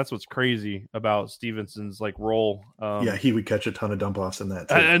Stevenson. That's what's crazy about Stevenson's like role. Yeah, he would catch a ton of dump offs in that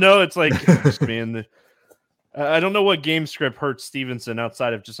too. I know it's like, man, I don't know what game script hurts Stevenson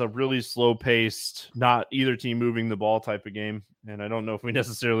outside of just a really slow paced, not either team moving the ball type of game. And I don't know if we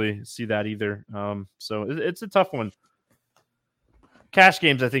necessarily see that either. So it's a tough one. Cash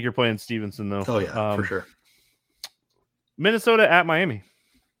games, I think you're playing Stevenson though. Oh yeah, for sure. Minnesota at Miami.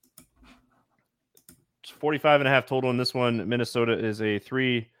 45.5 total in this one. Minnesota is a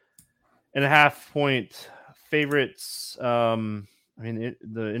 3.5 point favorites. The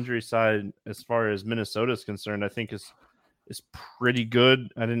injury side, as far as Minnesota is concerned, I think is pretty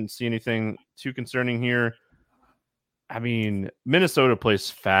good. I didn't see anything too concerning here. I mean, Minnesota plays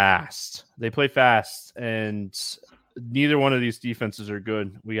fast. They play fast, and neither one of these defenses are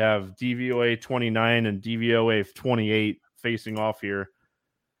good. We have DVOA 29 and DVOA 28 facing off here.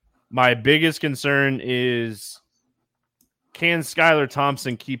 My biggest concern is, can Skylar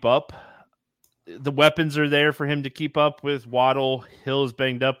Thompson keep up? The weapons are there for him to keep up with. Waddle, Hill's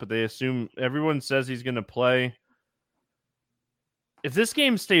banged up, but they assume everyone says he's going to play. If this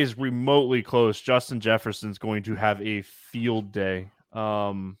game stays remotely close, Justin Jefferson's going to have a field day.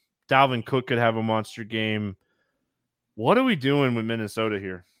 Dalvin Cook could have a monster game. What are we doing with Minnesota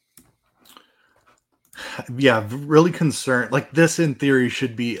here? Yeah, really concerned. Like, this in theory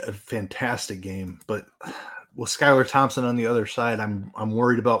should be a fantastic game, but with Skylar Thompson on the other side, I'm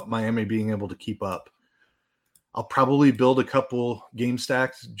worried about Miami being able to keep up. I'll probably build a couple game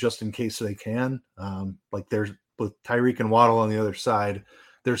stacks just in case they can. Like, there's with Tyreek and Waddle on the other side,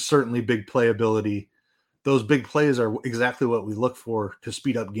 there's certainly big playability. Those big plays are exactly what we look for to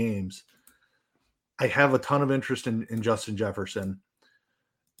speed up games. I have a ton of interest in Justin Jefferson.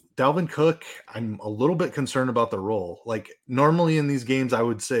 Dalvin Cook, I'm a little bit concerned about the role. Like, normally in these games, I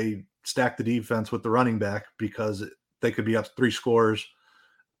would say stack the defense with the running back because they could be up 3 scores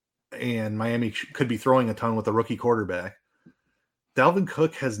and Miami could be throwing a ton with a rookie quarterback. Dalvin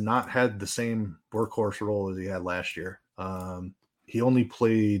Cook has not had the same workhorse role as he had last year. He only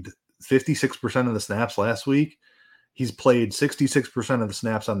played 56% of the snaps last week. He's played 66% of the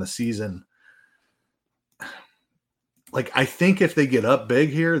snaps on the season. Like, I think if they get up big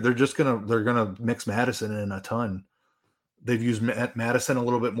here, they're gonna mix Madison in a ton. They've used Madison a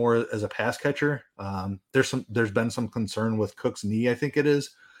little bit more as a pass catcher. There's been some concern with Cook's knee, I think it is,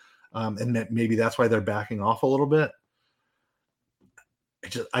 and maybe that's why they're backing off a little bit.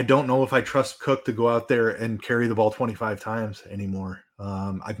 I don't know if I trust Cook to go out there and carry the ball 25 times anymore.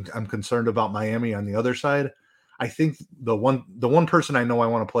 I'm concerned about Miami on the other side. I think the one person I know I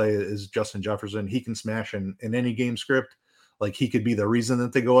want to play is Justin Jefferson. He can smash in any game script. Like, he could be the reason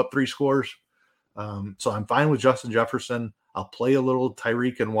that they go up 3 scores. So I'm fine with Justin Jefferson. I'll play a little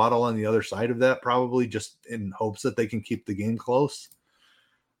Tyreek and Waddle on the other side of that, probably just in hopes that they can keep the game close.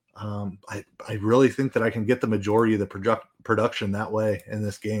 I really think that I can get the majority of the production that way in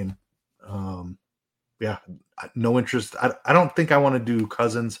this game. Yeah, no interest. I don't think I want to do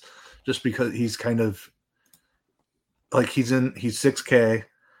Cousins just because he's kind of like he's 6K.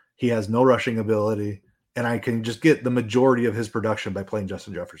 He has no rushing ability, and I can just get the majority of his production by playing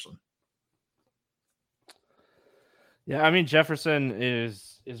Justin Jefferson. Yeah, I mean, Jefferson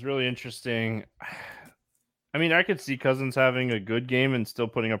is really interesting. I mean, I could see Cousins having a good game and still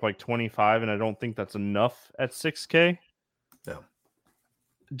putting up like 25, and I don't think that's enough at 6K. Yeah.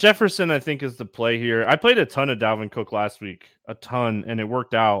 Jefferson, I think, is the play here. I played a ton of Dalvin Cook last week, a ton, and it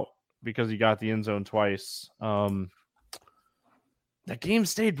worked out because he got the end zone twice. That game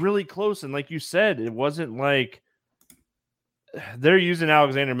stayed really close, and like you said, it wasn't like they're using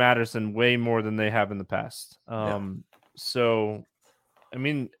Alexander Mattison way more than they have in the past. So, I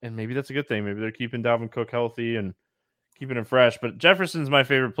mean, and maybe that's a good thing. Maybe they're keeping Dalvin Cook healthy and keeping him fresh. But Jefferson's my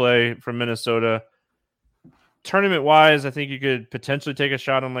favorite play from Minnesota. Tournament-wise, I think you could potentially take a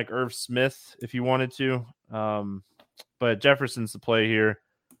shot on like Irv Smith if you wanted to. But Jefferson's the play here.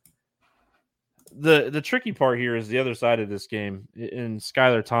 The tricky part here is the other side of this game in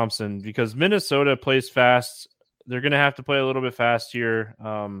Skylar Thompson, because Minnesota plays fast. They're going to have to play a little bit faster.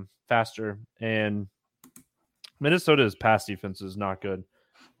 And Minnesota's pass defense is not good.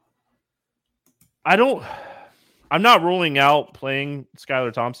 I'm not ruling out playing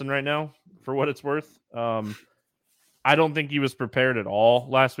Skylar Thompson right now for what it's worth. I don't think he was prepared at all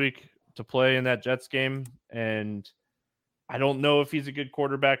last week to play in that Jets game. And I don't know if he's a good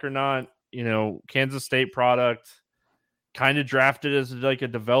quarterback or not. Kansas State product, kind of drafted as like a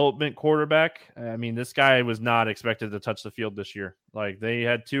development quarterback. I mean, this guy was not expected to touch the field this year. Like, they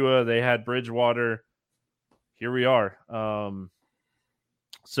had Tua, they had Bridgewater. Here we are.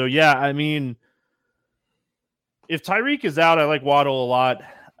 So yeah, I mean, if Tyreek is out, I like Waddle a lot.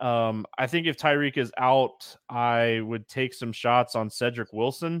 I think if Tyreek is out, I would take some shots on Cedric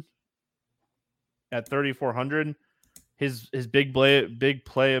Wilson at 3,400. His big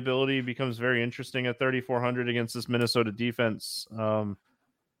play ability becomes very interesting at 3,400 against this Minnesota defense. I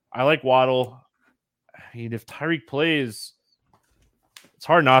like Waddle. I mean, if Tyreek plays, it's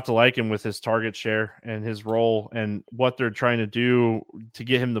hard not to like him with his target share and his role and what they're trying to do to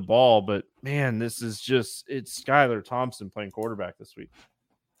get him the ball. But man, it's Skylar Thompson playing quarterback this week.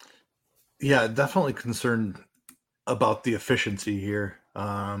 Yeah, definitely concerned about the efficiency here.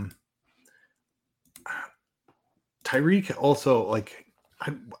 Tyreek also, like,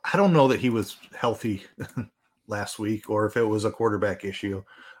 I don't know that he was healthy last week or if it was a quarterback issue.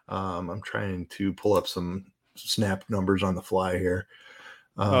 I'm trying to pull up some snap numbers on the fly here.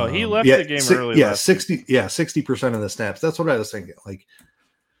 He left the game early. Yeah, 60% of the snaps. That's what I was thinking. Like,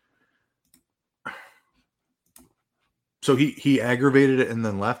 so he aggravated it and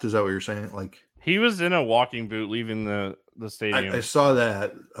then left. Is that what you're saying? Like, he was in a walking boot leaving the stadium. I saw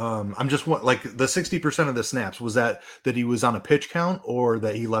that. I'm just like, the 60% of the snaps, was that he was on a pitch count or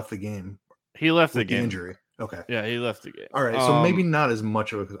that he left the game? He left the game. Injury. Okay. Yeah, he left the game. All right. So maybe not as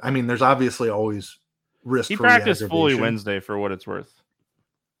much of a. I mean, there's obviously always risk. He practiced fully Wednesday for what it's worth.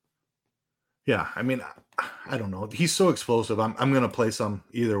 Yeah, I mean, I don't know. He's so explosive. I'm going to play some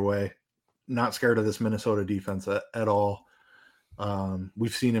either way. Not scared of this Minnesota defense at all.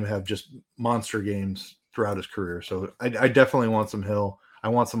 We've seen him have just monster games throughout his career. So I definitely want some Hill. I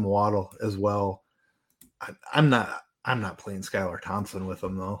want some Waddle as well. I'm not playing Skylar Thompson with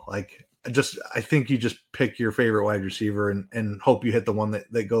him though. Like, I think you just pick your favorite wide receiver and hope you hit the one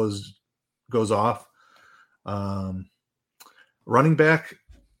that goes off. Running back,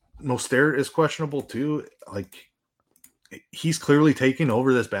 Mostert is questionable too. Like, he's clearly taking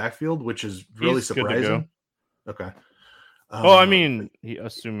over this backfield, which is really surprising. Okay. I mean,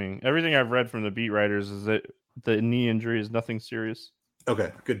 assuming everything I've read from the beat writers is that the knee injury is nothing serious.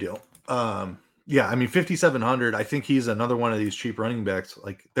 Okay, good deal. Yeah, I mean, 5,700. I think he's another one of these cheap running backs.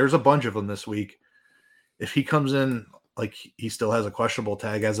 Like, there's a bunch of them this week. If he comes in, like, he still has a questionable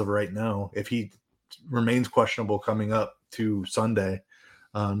tag as of right now. If he remains questionable coming up to Sunday,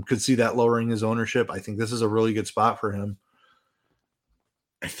 could see that lowering his ownership. I think this is a really good spot for him.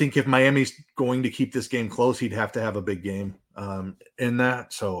 I think if Miami's going to keep this game close, he'd have to have a big game in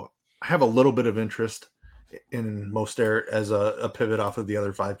that. So I have a little bit of interest in Mostert as a pivot off of the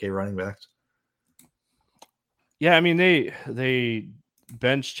other 5K running backs. Yeah, I mean, they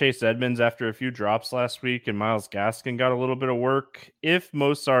benched Chase Edmonds after a few drops last week, and Myles Gaskin got a little bit of work. If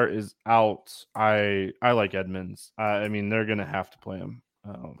Mostert is out, I like Edmonds. I mean, they're going to have to play him.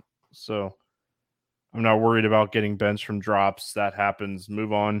 So I'm not worried about getting benched from drops. That happens.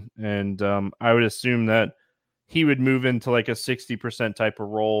 Move on. And I would assume that he would move into like a 60% type of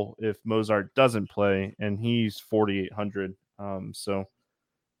role if Mostert doesn't play, and he's 4,800. So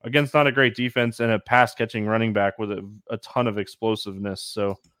against not a great defense and a pass-catching running back with a ton of explosiveness.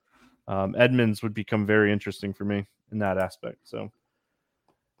 So Edmonds would become very interesting for me in that aspect. So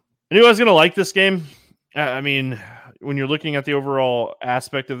anyone's going to like this game? I mean, when you're looking at the overall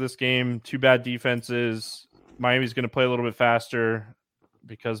aspect of this game, two bad defenses. Miami's going to play a little bit faster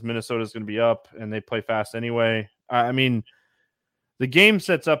because Minnesota's going to be up, and they play fast anyway. I mean, the game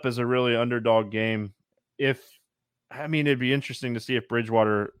sets up as a really underdog game. It'd be interesting to see if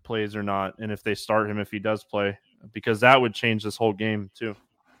Bridgewater plays or not, and if they start him if he does play, because that would change this whole game too.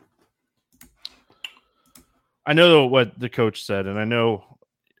 I know what the coach said, and I know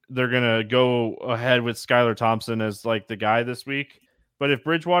they're going to go ahead with Skylar Thompson as like the guy this week. But if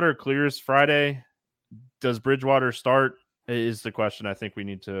Bridgewater clears Friday, does Bridgewater start is the question I think we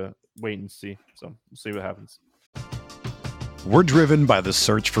need to wait and see. So we'll see what happens. We're driven by the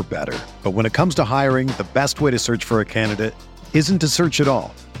search for better. But when it comes to hiring, the best way to search for a candidate isn't to search at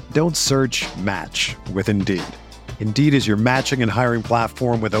all. Don't search, match with Indeed. Indeed is your matching and hiring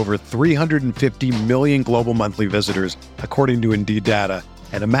platform with over 350 million global monthly visitors, according to Indeed data,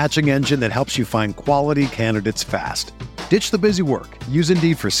 and a matching engine that helps you find quality candidates fast. Ditch the busy work. Use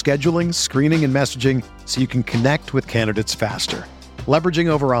Indeed for scheduling, screening, and messaging so you can connect with candidates faster. Leveraging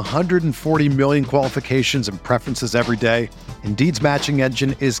over 140 million qualifications and preferences every day, Indeed's matching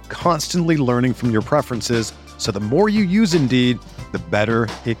engine is constantly learning from your preferences, so the more you use Indeed, the better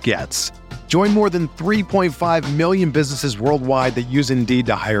it gets. Join more than 3.5 million businesses worldwide that use Indeed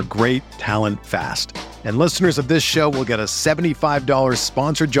to hire great talent fast. And listeners of this show will get a $75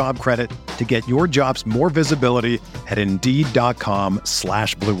 sponsored job credit to get your jobs more visibility at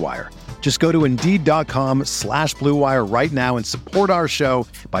Indeed.com/Blue Wire. Just go to Indeed.com/Blue Wire right now and support our show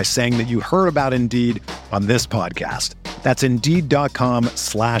by saying that you heard about Indeed on this podcast. That's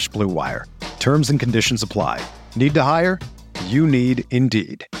Indeed.com/Blue Wire. Terms and conditions apply. Need to hire? You need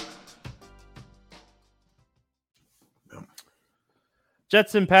Indeed.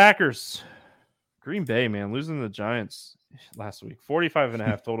 Jets and Packers. Green Bay, man, losing the Giants last week.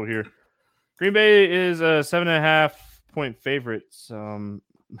 45.5 total here. Green Bay is a 7.5-point favorite.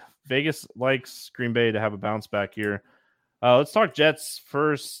 Vegas likes Green Bay to have a bounce back here. Let's talk Jets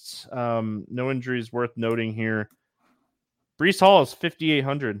first. No injuries worth noting here. Breece Hall is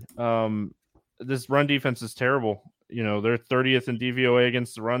 5,800. This run defense is terrible. You know, they're 30th in DVOA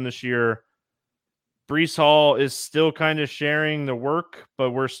against the run this year. Breece Hall is still kind of sharing the work,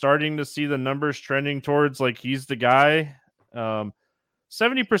 but we're starting to see the numbers trending towards like he's the guy.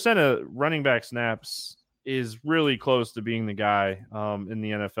 70% of running back snaps is really close to being the guy in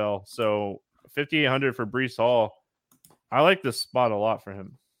the NFL. So 5,800 for Breece Hall. I like this spot a lot for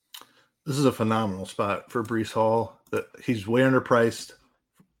him. This is a phenomenal spot for Breece Hall. He's way underpriced.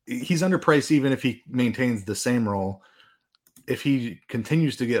 He's underpriced even if he maintains the same role. If he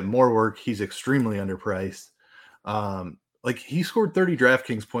continues to get more work, he's extremely underpriced. Like he scored 30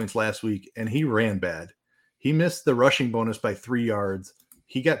 DraftKings points last week and he ran bad. He missed the rushing bonus by 3 yards.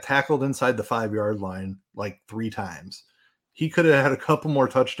 He got tackled inside the 5-yard line like 3 times. He could have had a couple more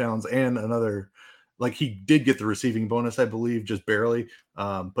touchdowns and another, like he did get the receiving bonus, I believe, just barely.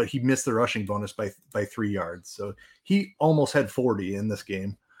 But he missed the rushing bonus by 3 yards. So he almost had 40 in this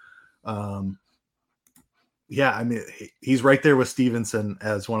game. Yeah, I mean, he's right there with Stevenson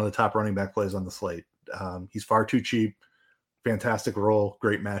as one of the top running back plays on the slate. He's far too cheap. Fantastic role,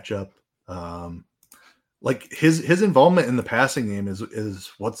 great matchup. Like his involvement in the passing game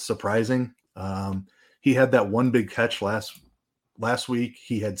is what's surprising. He had that one big catch last week.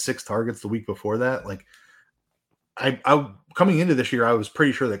 He had 6 targets the week before that. Like I coming into this year, I was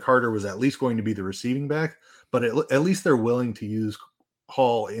pretty sure that Carter was at least going to be the receiving back, but at least they're willing to use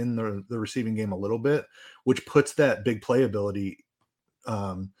Hall in the receiving game a little bit, which puts that big playability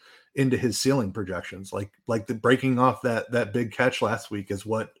into his ceiling projections. Like the breaking off that big catch last week is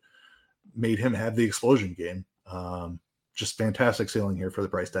what made him have the explosion game. Just fantastic ceiling here for the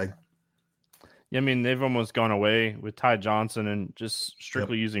price tag. Yeah, I mean, they've almost gone away with Ty Johnson and just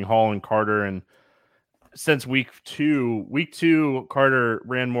strictly using Hall and Carter. And since week two, Carter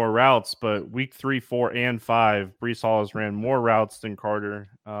ran more routes, but week 3, 4, and 5, Breece Hall has ran more routes than Carter.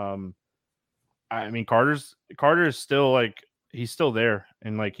 I mean, Carter is still like, he's still there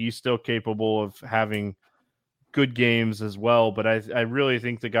and like, he's still capable of having good games as well. But I really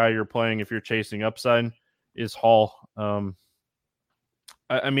think the guy you're playing, if you're chasing upside, is Hall.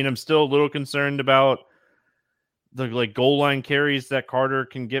 I mean, I'm still a little concerned about the like goal line carries that Carter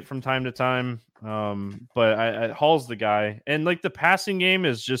can get from time to time. But Hall's the guy. And like the passing game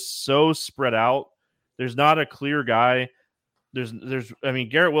is just so spread out. There's not a clear guy. I mean,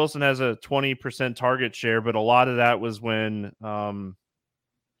 Garrett Wilson has a 20% target share, but a lot of that was when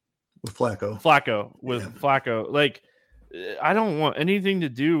with Flacco. Flacco. Like, I don't want anything to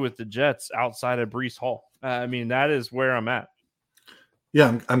do with the Jets outside of Breece Hall. I mean, that is where I'm at.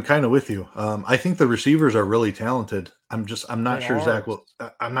 Yeah, I'm kind of with you. I think the receivers are really talented. I'm not sure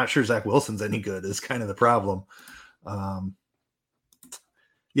Zach Wilson's any good is kind of the problem.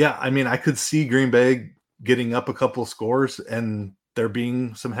 Yeah, I mean, I could see Green Bay getting up a couple of scores and there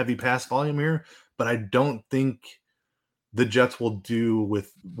being some heavy pass volume here, but I don't think the Jets will do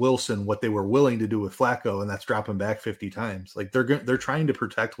with Wilson what they were willing to do with Flacco, and that's drop him back 50 times. Like they're trying to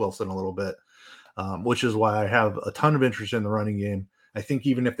protect Wilson a little bit, which is why I have a ton of interest in the running game. I think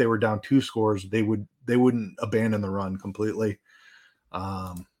even if they were down 2 scores, they wouldn't abandon the run completely.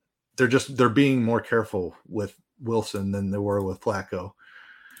 They're being more careful with Wilson than they were with Flacco.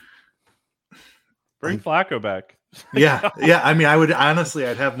 Bring Flacco back. yeah. I mean,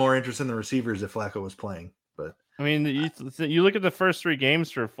 I'd have more interest in the receivers if Flacco was playing. But I mean, you look at the first 3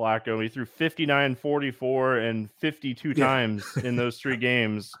 games for Flacco. He threw 59, 44, and 52 times in those 3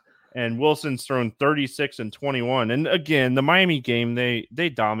 games. And Wilson's thrown 36 and 21. And again, the Miami game, they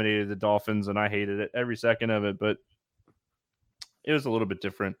dominated the Dolphins, and I hated it every second of it. But it was a little bit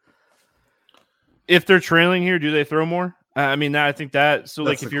different. If they're trailing here, do they throw more? I mean, I think that. So,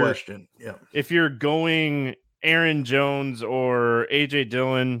 that's like, if you're going Aaron Jones or AJ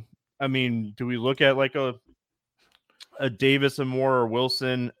Dillon, I mean, do we look at like a Davis and Moore or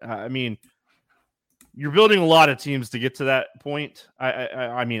Wilson? I mean, you're building a lot of teams to get to that point.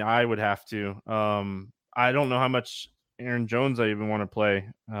 I mean, I would have to. I don't know how much Aaron Jones I even want to play.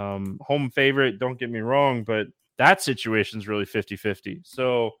 Home favorite, don't get me wrong, but that situation's really 50-50.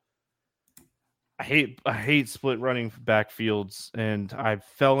 So I hate split running backfields, and I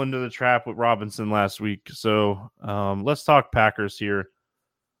fell into the trap with Robinson last week. So let's talk Packers here.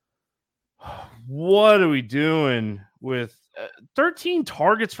 What are we doing with 13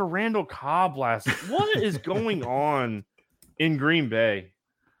 targets for Randall Cobb last? What is going on in Green Bay?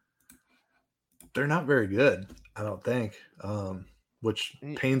 They're not very good, I don't think, which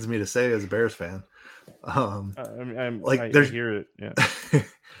pains me to say as a Bears fan. I hear it. Yeah.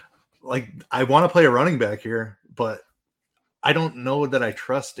 Like, I want to play a running back here, but I don't know that I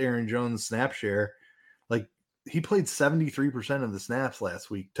trust Aaron Jones' snap share. Like, he played 73% of the snaps last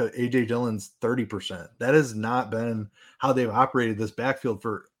week to AJ Dillon's 30%. That has not been how they've operated this backfield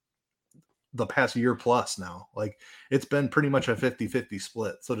for the past year plus now. Like, it's been pretty much a 50-50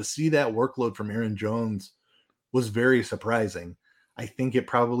 split. So to see that workload from Aaron Jones was very surprising. I think it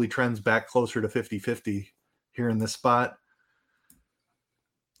probably trends back closer to 50-50 here in this spot.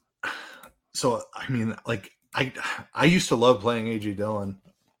 So, I mean, like, I used to love playing AJ Dillon.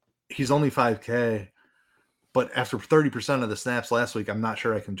 He's only 5K, but after 30% of the snaps last week, I'm not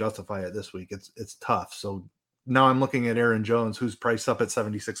sure I can justify it this week. It's tough. So now I'm looking at Aaron Jones, who's priced up at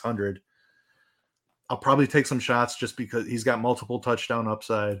 7,600. I'll probably take some shots just because he's got multiple touchdown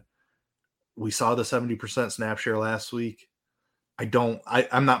upside. We saw the 70% snap share last week.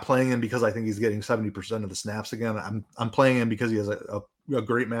 I'm not playing him because I think he's getting 70% of the snaps again. I'm playing him because he has a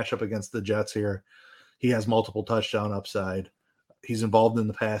great matchup against the Jets here. He has multiple touchdown upside. He's involved in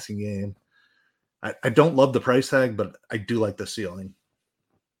the passing game. I don't love the price tag, but I do like the ceiling.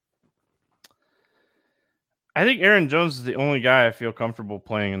 I think Aaron Jones is the only guy I feel comfortable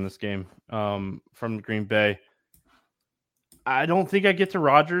playing in this game from Green Bay. I don't think I get to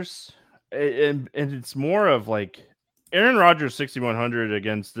Rodgers. And it's more of like Aaron Rodgers 6,100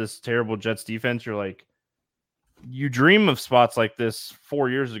 against this terrible Jets defense. You're like, you dream of spots like this 4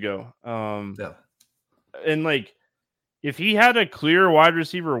 years ago. Yeah. And like, if he had a clear wide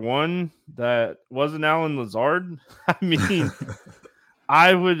receiver one that wasn't Allen Lazard, I mean,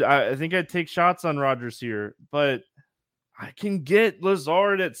 I think I'd take shots on Rodgers here, but I can get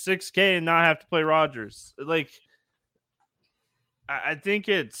Lazard at 6K and not have to play Rodgers. Like, I think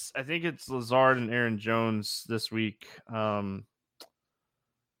it's Lazard and Aaron Jones this week. And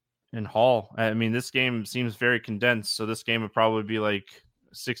Hall. I mean, this game seems very condensed, so this game would probably be like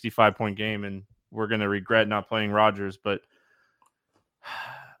a 65-point game, and we're going to regret not playing Rodgers. But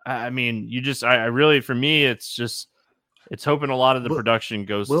I mean, I really, for me, it's hoping a lot of the production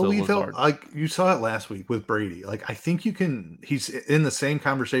goes to Lazard. Felt like you saw it last week with Brady. Like, I think he's in the same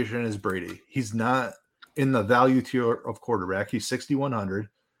conversation as Brady. He's not in the value tier of quarterback. He's 6,100,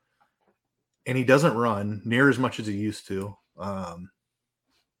 and he doesn't run near as much as he used to.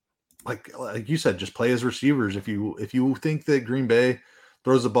 Like you said, just play as receivers. If you think that Green Bay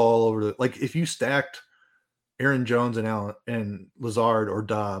throws the ball over if you stacked Aaron Jones and Allen and Lazard or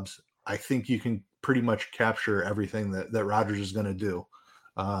Dobbs, I think you can pretty much capture everything that Rodgers is going to do.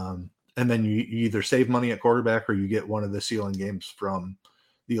 And then you either save money at quarterback or you get one of the ceiling games from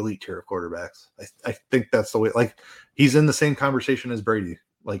the elite tier of quarterbacks. I think that's the way. Like, he's in the same conversation as Brady.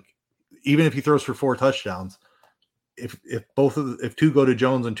 Like, even if he throws for 4 touchdowns, if two go to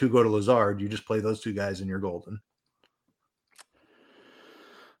Jones and 2 go to Lazard, you just play those 2 guys and you're golden.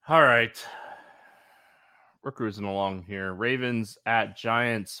 All right. We're cruising along here. Ravens at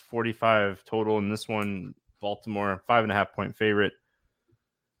Giants, 45 total in this one. Baltimore, 5.5-point favorite.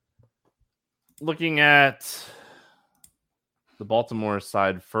 Looking at the Baltimore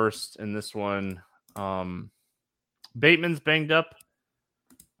side first in this one, Bateman's banged up.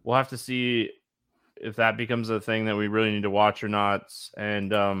 We'll have to see if that becomes a thing that we really need to watch or not.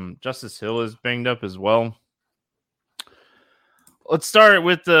 And Justice Hill is banged up as well. Let's start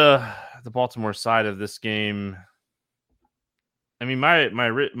with the Baltimore side of this game. I mean,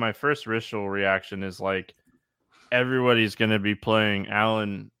 my first initial reaction is like, everybody's going to be playing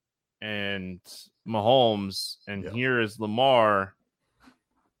Allen and Mahomes, and here is Lamar.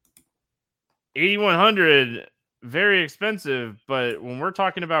 8,100, very expensive, but when we're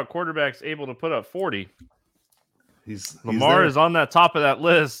talking about quarterbacks able to put up 40, Lamar is on that top of that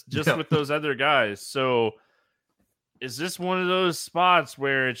list just with those other guys. So is this one of those spots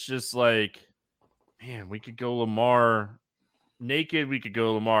where it's just like, man, we could go Lamar naked, we could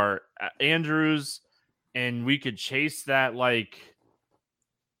go Lamar Andrews, and we could chase that like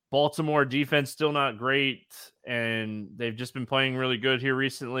Baltimore defense still not great, and they've just been playing really good here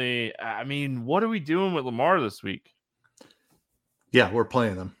recently. I mean, what are we doing with Lamar this week? Yeah, we're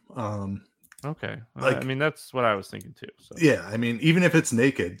playing them. Okay. I mean, that's what I was thinking too. So. Yeah, I mean, even if it's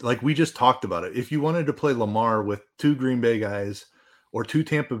naked, like we just talked about it, if you wanted to play Lamar with 2 Green Bay guys or 2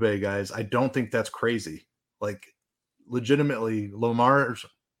 Tampa Bay guys, I don't think that's crazy. Like, legitimately, Lamar's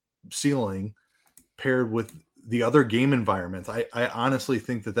ceiling paired with the other game environments, I honestly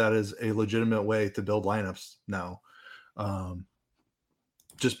think that is a legitimate way to build lineups now.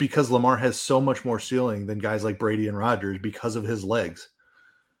 Just because Lamar has so much more ceiling than guys like Brady and Rodgers because of his legs.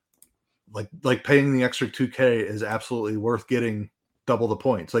 Like paying the extra 2K is absolutely worth getting double the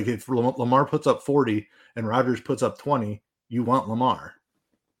points. Like if Lamar puts up 40 and Rodgers puts up 20, you want Lamar.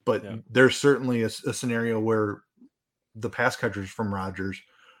 But there's certainly a scenario where the pass catchers from Rodgers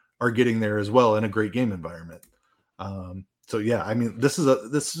are getting there as well in a great game environment. So yeah, I mean, this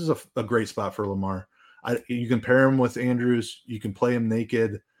is a great spot for Lamar. You can pair him with Andrews. You can play him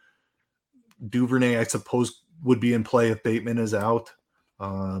naked. Duvernay, I suppose, would be in play if Bateman is out.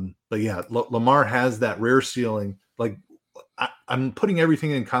 But yeah, Lamar has that rare ceiling. Like I'm putting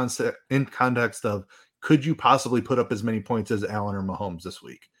everything in context of, could you possibly put up as many points as Allen or Mahomes this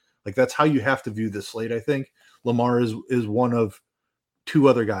week? Like that's how you have to view this slate. I think Lamar is one of 2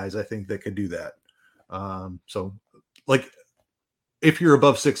 other guys I think that could do that. So like if you're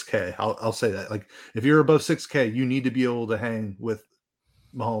above 6K, I'll say that. Like if you're above 6K, you need to be able to hang with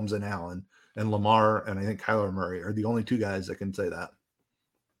Mahomes and Allen, and Lamar and I think Kyler Murray are the only 2 guys that can say that.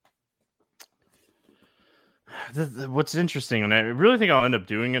 What's interesting, and I really think I'll end up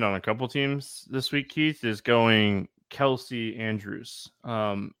doing it on a couple teams this week, Keith, is going Kelsey Andrews.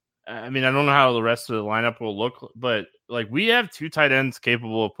 I mean, I don't know how the rest of the lineup will look, but like we have 2 tight ends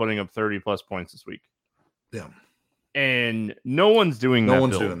capable of putting up 30 plus points this week. Yeah. And no one's doing that. No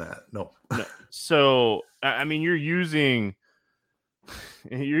one's doing that. No. So, I mean, you're using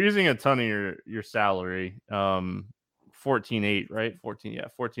a ton of your salary. 14.8, right?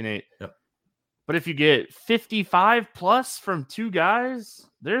 14.8. Yep. But if you get 55 plus from 2 guys,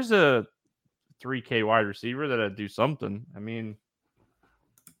 there's a 3K wide receiver that'd do something. I mean,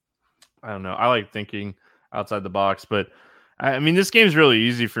 I don't know. I like thinking outside the box, but I mean, this game's really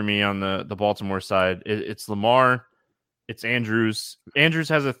easy for me on the Baltimore side. It's Lamar, it's Andrews. Andrews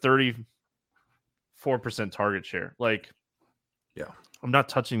has a 34% target share. Like, yeah, I'm not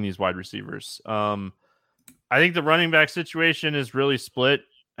touching these wide receivers. I think the running back situation is really split.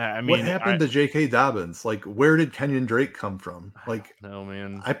 I mean, what happened to J.K. Dobbins? Like, where did Kenyon Drake come from? Like, no,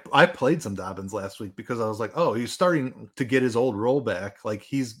 man. I played some Dobbins last week because I was like, oh, he's starting to get his old role back. Like,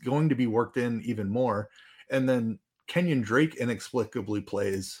 he's going to be worked in even more. And then Kenyon Drake inexplicably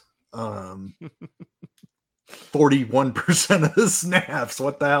plays 41% of the snaps.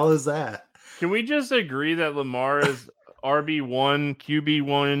 What the hell is that? Can we just agree that Lamar is RB1,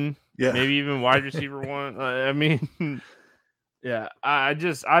 QB1, maybe even wide receiver 1? I mean, yeah, I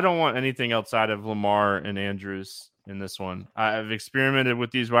don't want anything outside of Lamar and Andrews in this one. I've experimented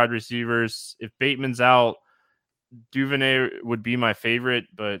with these wide receivers. If Bateman's out, Duvernay would be my favorite,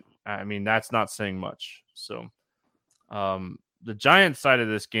 but I mean, that's not saying much. So the Giants side of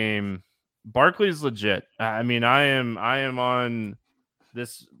this game, Barkley's legit. I mean, I am on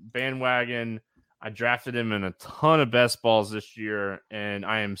this bandwagon. I drafted him in a ton of best balls this year, and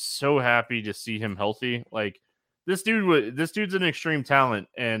I am so happy to see him healthy. Like, this dude's an extreme talent,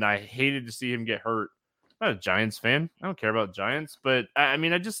 and I hated to see him get hurt. I'm not a Giants fan. I don't care about Giants, but I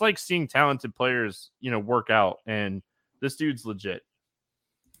mean, I just like seeing talented players, work out, and this dude's legit.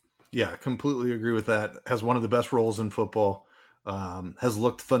 Yeah, completely agree with that. Has one of the best roles in football. Has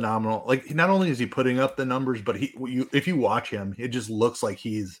looked phenomenal. Like, not only is he putting up the numbers, but if you watch him, it just looks like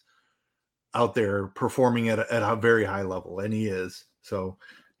he's out there performing at a very high level, and he is. So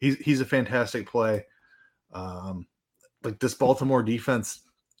he's a fantastic play. Like, this Baltimore defense,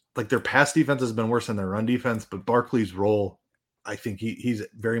 like, their pass defense has been worse than their run defense, but Barkley's role, I think he's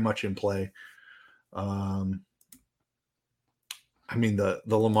very much in play. I mean, the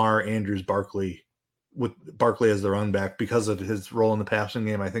Lamar, Andrews, Barkley, with Barkley as the run back because of his role in the passing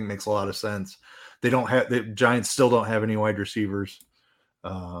game, I think makes a lot of sense. The Giants still don't have any wide receivers.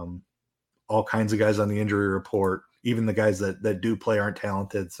 All kinds of guys on the injury report. Even the guys that do play aren't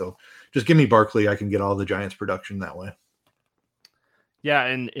talented. So just give me Barkley. I can get all the Giants production that way. Yeah,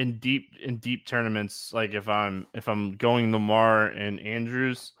 and in deep tournaments, like if I'm going Lamar and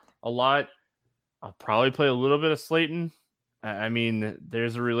Andrews a lot, I'll probably play a little bit of Slayton. I mean,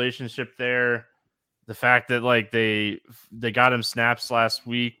 there's a relationship there. The fact that like they got him snaps last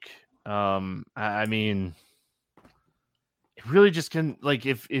week. I mean, it really just can, like,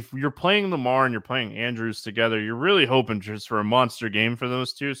 if you're playing Lamar and you're playing Andrews together, you're really hoping just for a monster game for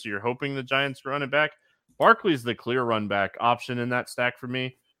those two. So you're hoping the Giants run it back. Barkley's the clear run back option in that stack for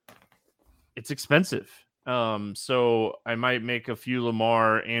me. It's expensive. So I might make a few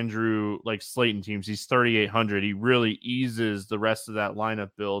Lamar, Andrew, like Slayton teams. He's 3,800. He really eases the rest of that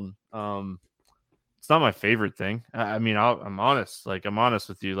lineup build. It's not my favorite thing. I mean, I'm honest. Like, I'm honest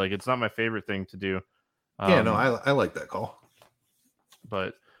with you. Like, it's not my favorite thing to do. Yeah, no, I like that call.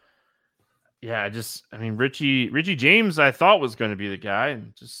 But yeah, I mean, Richie James, I thought was going to be the guy,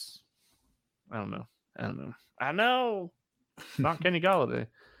 and just I don't know. I know. Not Kenny Galladay.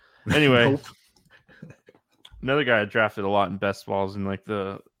 Anyway, Nope. Another guy I drafted a lot in best balls in like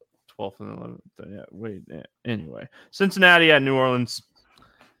the 12th and 11th. Anyway, Cincinnati at New Orleans.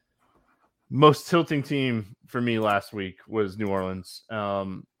 Most tilting team for me last week was New Orleans.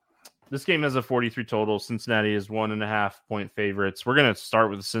 This game has a 43 total. Cincinnati is 1.5 point favorites. We're going to start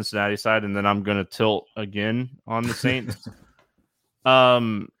with the Cincinnati side, and then I'm going to tilt again on the Saints.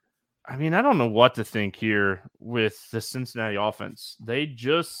 I mean, I don't know what to think here with the Cincinnati offense. They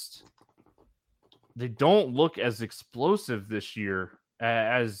don't look as explosive this year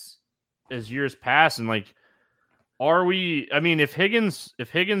as years past. And like, are we? I mean, if Higgins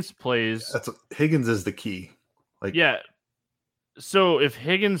plays, Higgins is the key. Like, yeah. So if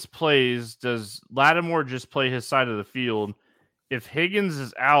Higgins plays, does Lattimore just play his side of the field? If Higgins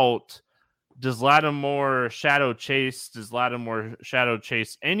is out, does Lattimore shadow chase? Does Lattimore shadow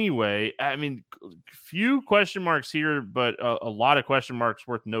chase anyway? I mean, few question marks here, but a lot of question marks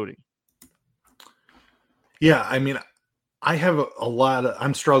worth noting. Yeah, I mean, I have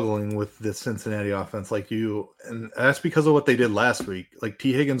I'm struggling with this Cincinnati offense like you, and that's because of what they did last week. Like,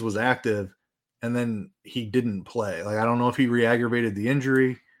 T. Higgins was active, and then he didn't play. Like, I don't know if he re-aggravated the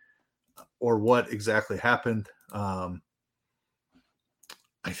injury or what exactly happened.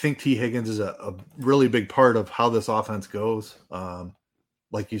 I think T. Higgins is a really big part of how this offense goes.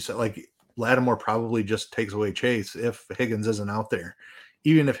 Like you said, like Lattimore probably just takes away Chase if Higgins isn't out there.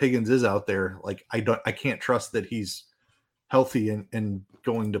 Even if Higgins is out there, like I can't trust that he's healthy and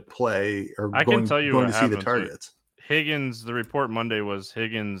going to play or going to see the targets. Higgins, the report Monday was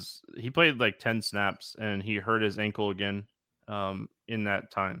Higgins, he played like 10 snaps and he hurt his ankle again in that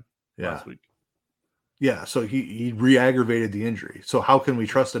time last week. Yeah, so he re-aggravated the injury. So how can we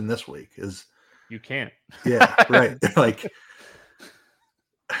trust him this week? You can't. Yeah, right. Like,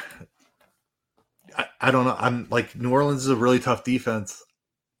 I don't know. I'm like, New Orleans is a really tough defense.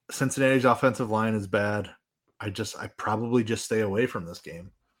 Cincinnati's offensive line is bad. I probably just stay away from this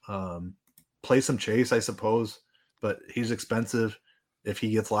game. Play some Chase, I suppose, but he's expensive. If he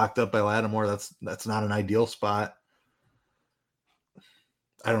gets locked up by Lattimore, that's not an ideal spot.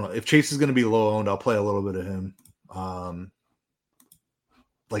 I don't know. If Chase is going to be low owned, I'll play a little bit of him.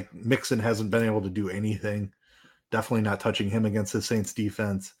 Like, Mixon hasn't been able to do anything. Definitely not touching him against the Saints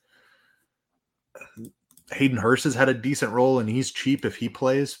defense. Hayden Hurst has had a decent role, and he's cheap if he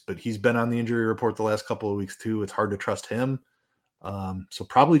plays, but he's been on the injury report the last couple of weeks too. It's hard to trust him. So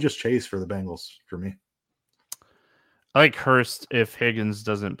probably just Chase for the Bengals for me. I like Hurst if Higgins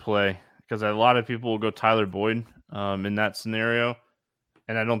doesn't play, because a lot of people will go Tyler Boyd in that scenario.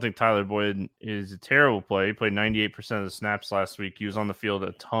 And I don't think Tyler Boyd is a terrible play. He played 98% of the snaps last week. He was on the field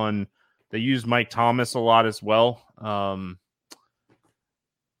a ton. They used Mike Thomas a lot as well.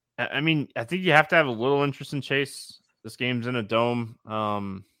 I mean, I think you have to have a little interest in Chase. This game's in a dome.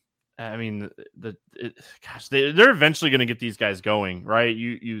 I mean, they're eventually going to get these guys going, right?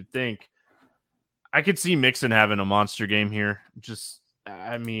 You think. I could see Mixon having a monster game here.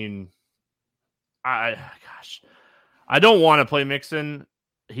 I don't want to play Mixon.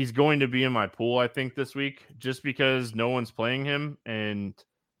 He's going to be in my pool, I think, this week, just because no one's playing him and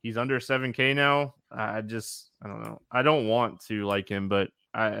he's under 7K now. I don't know. I don't want to like him, but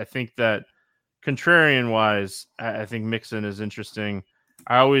I think that contrarian wise, I think Mixon is interesting.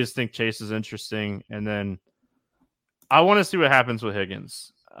 I always think Chase is interesting. And then I want to see what happens with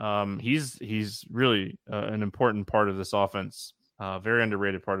Higgins. He's really an important part of this offense, very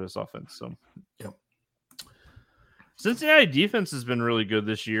underrated part of this offense. So, yep. Cincinnati defense has been really good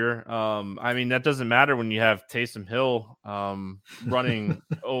this year. I mean, that doesn't matter when you have Taysom Hill running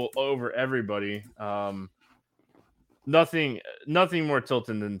over everybody. Nothing more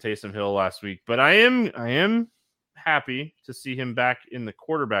tilting than Taysom Hill last week, but I am happy to see him back in the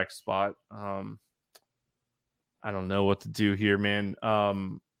quarterback spot. I don't know what to do here, man.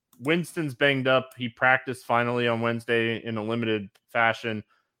 Winston's banged up. He practiced finally on Wednesday in a limited fashion.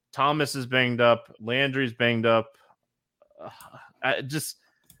 Thomas is banged up. Landry's banged up.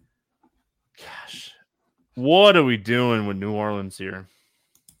 What are we doing with New Orleans here?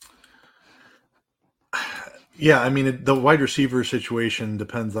 Yeah, I mean, the wide receiver situation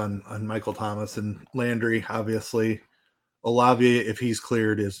depends on Michael Thomas and Landry, obviously. Olave, if he's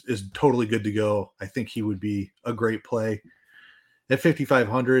cleared, is totally good to go. I think he would be a great play. At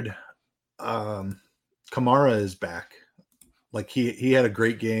 5,500, Kamara is back. Like he had a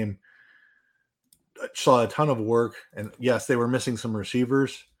great game. Saw a ton of work, and yes, they were missing some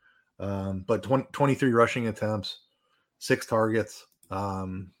receivers, but 23 rushing attempts, 6 targets,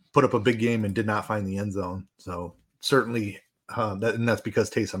 put up a big game and did not find the end zone. So certainly, that's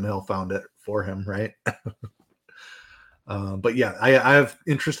because Taysom Hill found it for him, right? But yeah, I have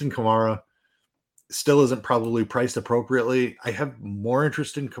interest in Kamara. Still isn't probably priced appropriately. I have more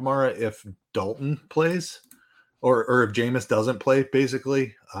interest in Kamara if Dalton plays, or if Jameis doesn't play,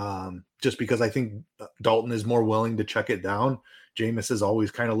 basically. Just because I think Dalton is more willing to check it down. Jameis is always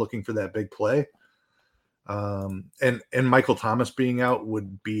kind of looking for that big play. And Michael Thomas being out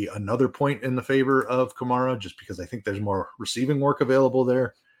would be another point in the favor of Kamara, just because I think there's more receiving work available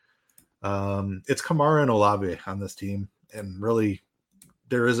there. It's Kamara and Olave on this team, and really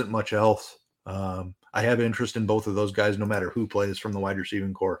there isn't much else. I have interest in both of those guys, no matter who plays from the wide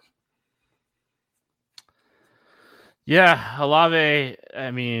receiving core. Yeah, Olave, I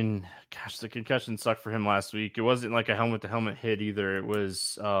mean, gosh, the concussion sucked for him last week. It wasn't like a helmet-to-helmet hit either. It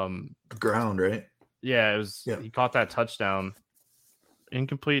was ground, right? Yeah, it was. Yeah. He caught that touchdown,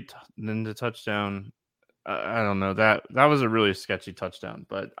 incomplete, and then the touchdown. I don't know, that was a really sketchy touchdown.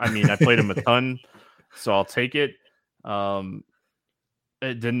 But I mean, I played him a ton, so I'll take it.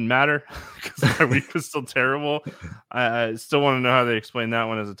 It didn't matter because my week was still terrible. I still want to know how they explain that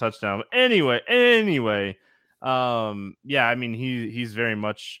one as a touchdown. But anyway. Yeah, I mean, he's very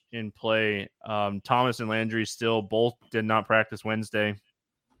much in play. Thomas and Landry still both did not practice Wednesday.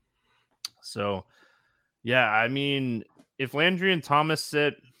 So, yeah, I mean, if Landry and Thomas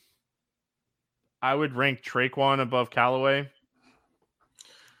sit, I would rank Traquan above Callaway.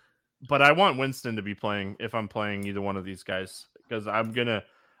 But I want Winston to be playing if I'm playing either one of these guys, because I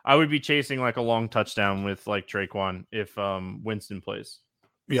would be chasing like a long touchdown with like Traquan if Winston plays.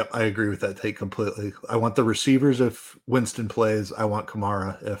 Yep, I agree with that take completely. I want the receivers if Winston plays. I want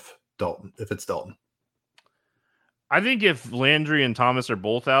Kamara if it's Dalton. I think if Landry and Thomas are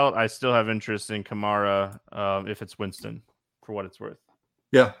both out, I still have interest in Kamara if it's Winston, for what it's worth.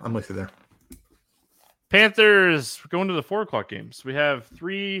 Yeah, I'm with you there. Panthers, we're going to the 4:00 games. We have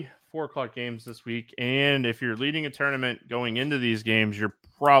 3 4:00 games this week, and if you're leading a tournament going into these games, you're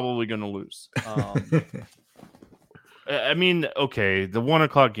probably going to lose. I mean, okay, the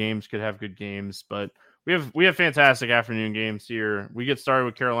 1:00 games could have good games, but we have fantastic afternoon games here. We get started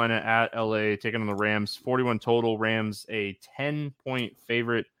with Carolina at LA, taking on the Rams. 41 total. Rams a 10-point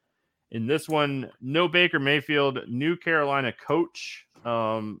favorite in this one. No Baker Mayfield, new Carolina coach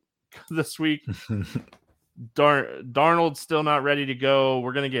this week. Darnold's still not ready to go.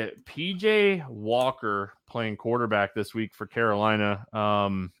 We're going to get PJ Walker playing quarterback this week for Carolina.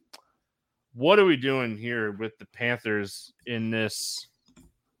 What are we doing here with the Panthers in this,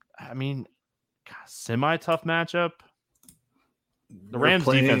 I mean, semi-tough matchup? The Rams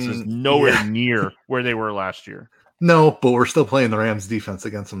defense is nowhere near where they were last year. No, but we're still playing the Rams defense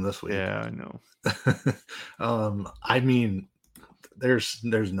against them this week. Yeah, I know. I mean, there's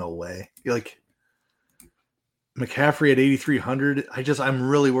no way. Like, McCaffrey at 8,300. I'm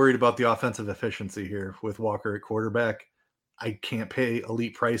really worried about the offensive efficiency here with Walker at quarterback. I can't pay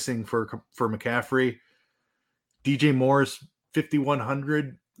elite pricing for McCaffrey. DJ Moore's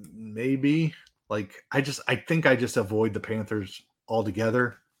 5,100, maybe. Like, I think I just avoid the Panthers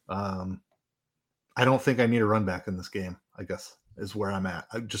altogether. I don't think I need a run back in this game, I guess, is where I'm at.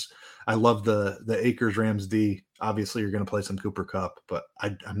 I love the Akers Rams D. Obviously, you're going to play some Cooper Kupp, but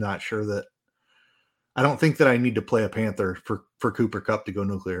I'm not sure that. I don't think that I need to play a Panther for Cooper Kupp to go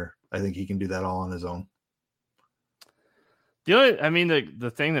nuclear. I think he can do that all on his own.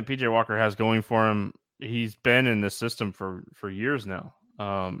 The thing that PJ Walker has going for him, he's been in this system for years now.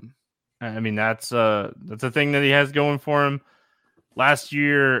 That's a thing that he has going for him. Last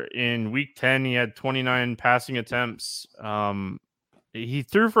year in week 10, he had 29 passing attempts. He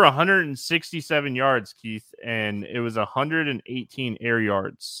threw for 167 yards, Keith, and it was 118 air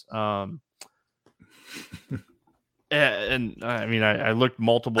yards. I looked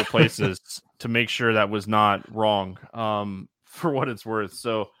multiple places to make sure that was not wrong, for what it's worth.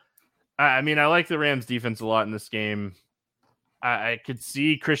 So, I like the Rams defense a lot in this game. I could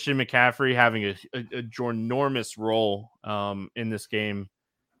see Christian McCaffrey having a ginormous role in this game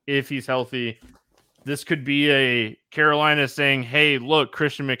if he's healthy. This could be a Carolina saying, hey, look,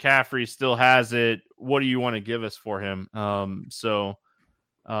 Christian McCaffrey still has it. what do you want to give us for him? I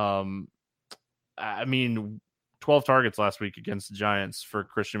mean, 12 targets last week against the Giants for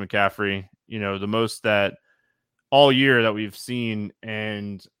Christian McCaffrey, the most that all year that we've seen.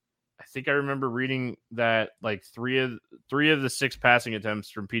 And I think I remember reading that like three of the 6 passing attempts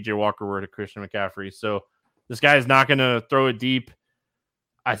from PJ Walker were to Christian McCaffrey. So this guy is not going to throw it deep.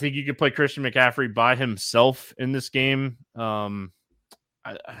 I think you could play Christian McCaffrey by himself in this game. I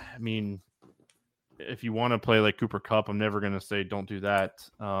mean, if you want to play like Cooper Kupp, I'm never going to say don't do that.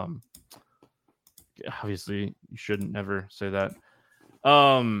 Obviously, you shouldn't never say that.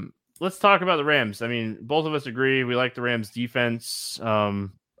 Let's talk about the Rams. I mean, both of us agree we like the Rams defense. I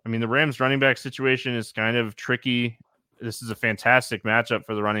mean, the Rams running back situation is kind of tricky. This is a fantastic matchup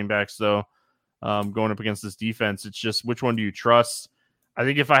for the running backs, though, going up against this defense. It's just which one do you trust? I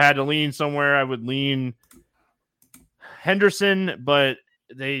think if I had to lean somewhere, I would lean Henderson, but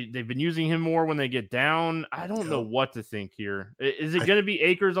they've been using him more when they get down. I don't know what to think here. Is it going to be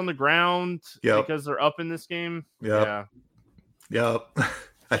Akers on the ground because they're up in this game? Yeah.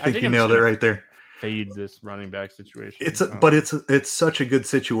 I think you nailed it right there. Fade this running back situation. It's such a good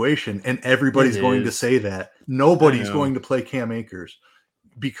situation, and everybody's going to say that. Nobody's going to play Cam Akers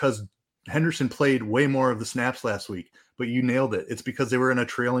because Henderson played way more of the snaps last week. But you nailed it. It's because they were in a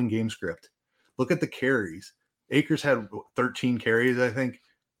trailing game script. Look at the carries. Akers had 13 carries, I think.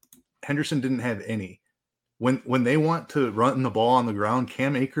 Henderson didn't have any. When they want to run the ball on the ground,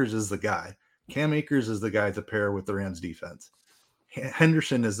 Cam Akers is the guy. Cam Akers is the guy to pair with the Rams defense.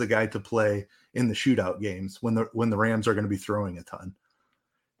 Henderson is the guy to play in the shootout games when the Rams are going to be throwing a ton.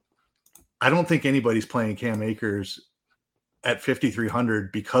 I don't think anybody's playing Cam Akers at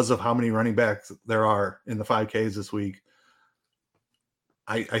 5,300 because of how many running backs there are in the 5Ks this week.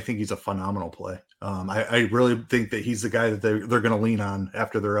 I think he's a phenomenal play. I really think that he's the guy that they're going to lean on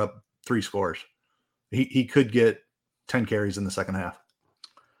after they're up 3 scores. He could get 10 carries in the second half.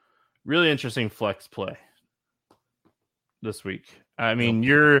 Really interesting flex play this week. I mean,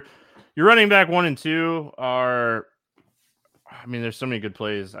 your running back 1 and 2 are. I mean, there's so many good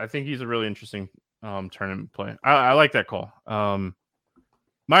plays. I think he's a really interesting tournament play. I like that call. My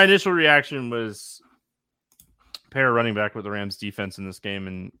initial reaction was pair a running back with the Rams defense in this game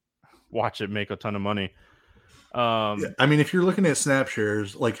and watch it make a ton of money. I mean, if you're looking at snap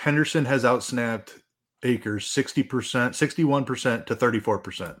shares, like Henderson has outsnapped Akers 60%, 61% to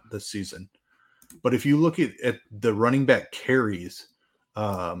 34% this season. But if you look at the running back carries,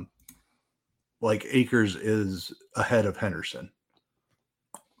 like Akers is ahead of Henderson.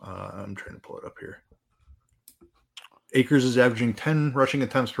 I'm trying to pull it up here. Akers is averaging 10 rushing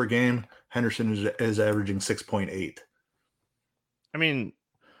attempts per game. Henderson is averaging 6.8. I mean,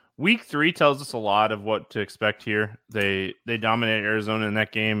 week 3 tells us a lot of what to expect here. They dominated Arizona in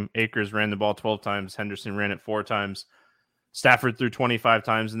that game. Akers ran the ball 12 times. Henderson ran it 4 times. Stafford threw 25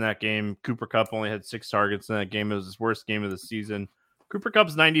 times in that game. Cooper Kupp only had 6 targets in that game. It was his worst game of the season. Cooper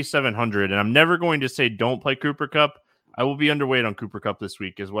Kupp's 9,700, and I'm never going to say don't play Cooper Kupp. I will be underweight on Cooper Kupp this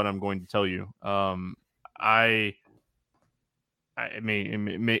week, is what I'm going to tell you.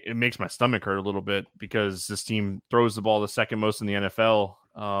 It makes my stomach hurt a little bit because this team throws the ball the second most in the NFL.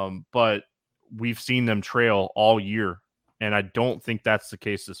 But we've seen them trail all year, and I don't think that's the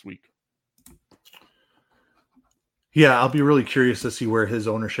case this week. Yeah, I'll be really curious to see where his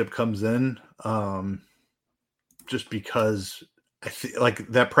ownership comes in. Just because I feel like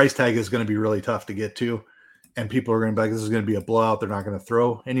that price tag is going to be really tough to get to, and people are going to be like, this is going to be a blowout. They're not going to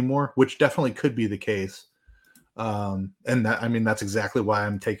throw anymore, which definitely could be the case. And that, I mean, that's exactly why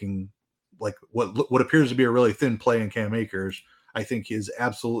I'm taking like what appears to be a really thin play in Cam Akers. I think is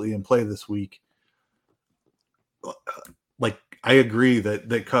absolutely in play this week. Like, I agree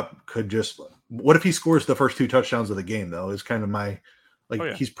that Kupp could just, what if he scores the first 2 touchdowns of the game though, is kind of my,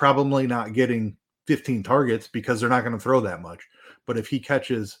 he's probably not getting 15 targets because they're not going to throw that much. But if he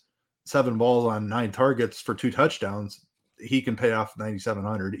catches 7 balls on 9 targets for 2 touchdowns, he can pay off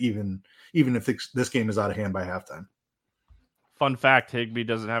 9,700, even if this game is out of hand by halftime. Fun fact, Higbee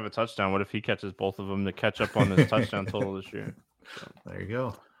doesn't have a touchdown. What if he catches both of them to catch up on his touchdown total this year? So, there you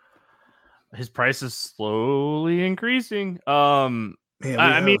go. His price is slowly increasing. When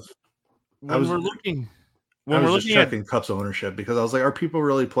we're looking checking Kupp's ownership because I was like, are people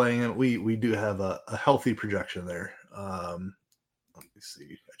really playing it? We do have a healthy projection there. Let me see.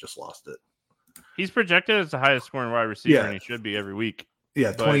 I just lost it. He's projected as the highest scoring wide receiver, and he should be every week.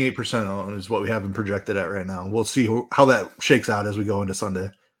 Yeah, 28% is what we have him projected at right now. We'll see how that shakes out as we go into Sunday.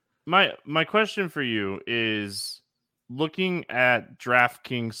 My question for you is, looking at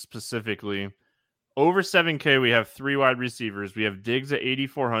DraftKings specifically, Over 7K, we have 3 wide receivers. We have Diggs at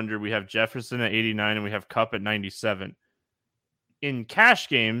 8,400. We have Jefferson at 89, and we have Kupp at 97. In cash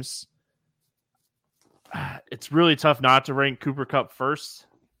games, it's really tough not to rank Cooper Kupp first.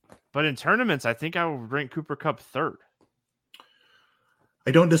 But in tournaments, I think I would rank Cooper Kupp third.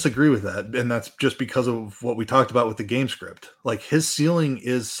 I don't disagree with that. And that's just because of what we talked about with the game script. Like, his ceiling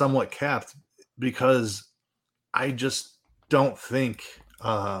is somewhat capped because I just don't think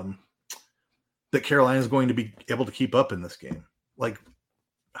that Carolina is going to be able to keep up in this game. Like,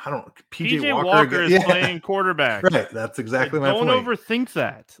 I don't. PJ Walker is playing quarterback. Right. That's exactly my point. Don't overthink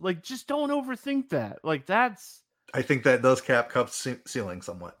that. Like, just don't overthink that. Like, that's. I think that does cap Kupp's ceiling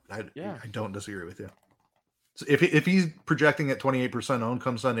somewhat. I don't disagree with you. So if he's projecting at 28% owned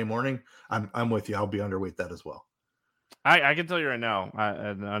come Sunday morning, I'm with you. I'll be underweight that as well. I can tell you right now,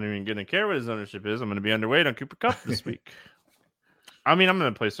 I'm not even going to care what his ownership is. I'm going to be underweight on Cooper Kupp this week. I mean, I'm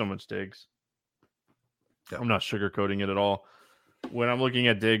going to play so much Diggs. Yeah. I'm not sugarcoating it at all when I'm looking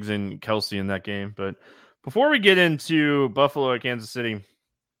at Diggs and Kelsey in that game. But before we get into Buffalo at Kansas City,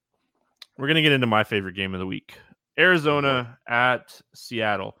 we're going to get into my favorite game of the week. Arizona at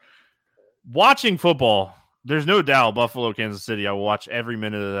Seattle. Watching football, there's no doubt Buffalo, Kansas City. I will watch every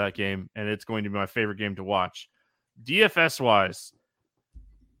minute of that game, and it's going to be my favorite game to watch. DFS-wise,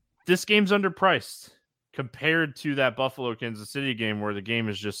 this game's underpriced compared to that Buffalo, Kansas City game where the game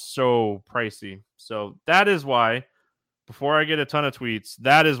is just so pricey. So that is why, before I get a ton of tweets,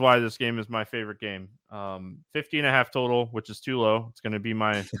 that is why this game is my favorite game. 50.5 total, which is too low. It's going to be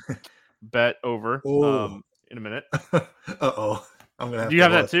my bet over in a minute. Uh-oh. I'm gonna have do you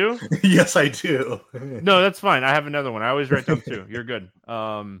have that too? Yes, I do. No, that's fine. I have another one. I always write down 2. You're good.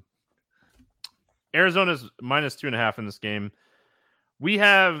 Arizona's minus 2.5 in this game. We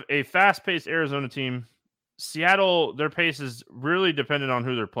have a fast-paced Arizona team. Seattle, their pace is really dependent on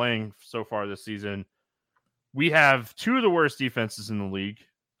who they're playing so far this season. We have 2 of the worst defenses in the league.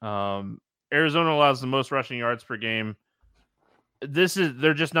 Arizona allows the most rushing yards per game.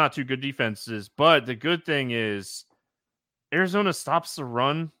 They're just not 2 good defenses. But the good thing is Arizona stops the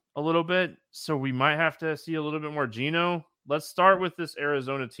run a little bit, so we might have to see a little bit more Geno. Let's start with this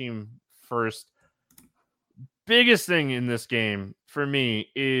Arizona team first. Biggest thing in this game for me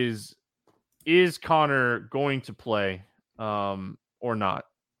is Connor going to play or not?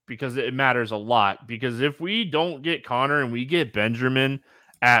 Because it matters a lot. Because if we don't get Connor and we get Benjamin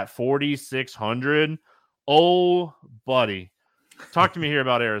at 4,600, oh, buddy. Talk to me here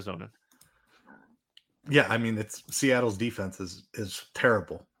about Arizona. Yeah, I mean, it's Seattle's defense is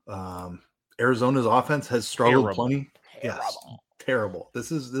terrible. Arizona's offense has struggled plenty. Yes, terrible.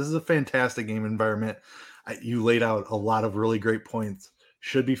 This is a fantastic game environment. You laid out a lot of really great points.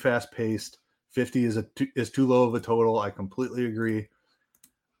 Should be fast paced. 50 is too low of a total. I completely agree.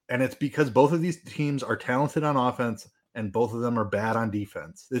 And it's because both of these teams are talented on offense and both of them are bad on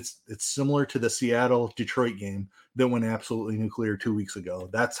defense. It's similar to the Seattle-Detroit game that went absolutely nuclear 2 weeks ago.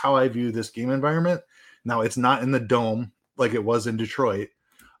 That's how I view this game environment. Now, it's not in the dome like it was in Detroit.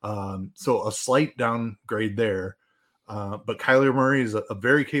 So a slight downgrade there. But Kyler Murray is a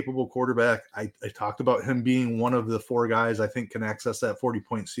very capable quarterback. I talked about him being one of the 4 guys I think can access that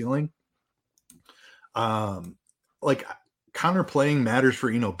 40-point ceiling. Like Connor playing matters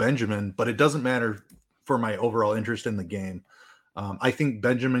for Benjamin, but it doesn't matter for my overall interest in the game. I think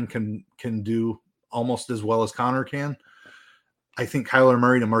Benjamin can do almost as well as Connor can. I think Kyler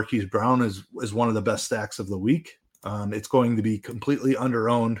Murray to Marquise Brown is one of the best stacks of the week. It's going to be completely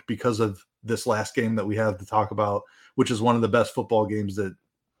underowned because of this last game that we have to talk about, which is one of the best football games that,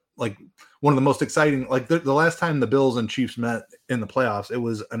 like, one of the most exciting. Like the last time the Bills and Chiefs met in the playoffs, it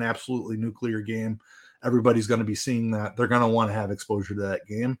was an absolutely nuclear game. Everybody's going to be seeing that. They're going to want to have exposure to that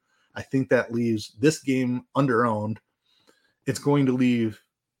game. I think that leaves this game underowned. It's going to leave.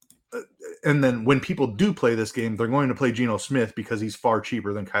 And then when people do play this game, they're going to play Geno Smith because he's far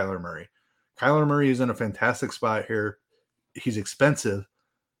cheaper than Kyler Murray. Kyler Murray is in a fantastic spot here. He's expensive,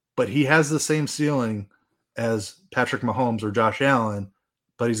 but he has the same ceiling as Patrick Mahomes or Josh Allen,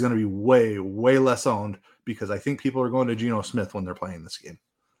 but he's going to be way, way less owned because I think people are going to Geno Smith when they're playing this game.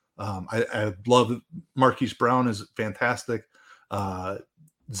 I love Marquise Brown is fantastic.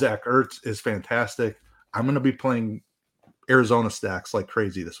 Zach Ertz is fantastic. I'm going to be playing Arizona stacks like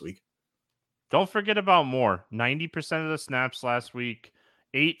crazy this week. Don't forget about Moore. 90% of the snaps last week,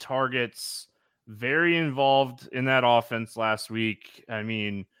 8 targets, very involved in that offense last week. I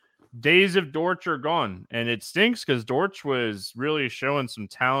mean, days of Dortch are gone, and it stinks because Dortch was really showing some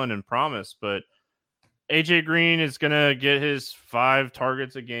talent and promise, but AJ Green is going to get his 5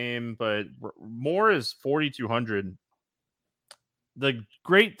 targets a game, but Moore is 4,200. The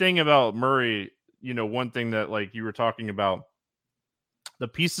great thing about Murray one thing that like you were talking about, the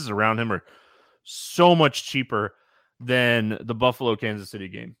pieces around him are so much cheaper than the Buffalo Kansas City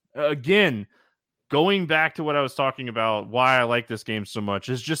game. Again, going back to what I was talking about, why I like this game so much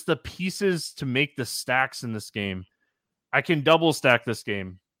is just the pieces to make the stacks in this game. I can double stack this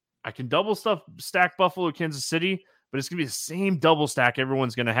game. I can double stack Buffalo Kansas City, but it's going to be the same double stack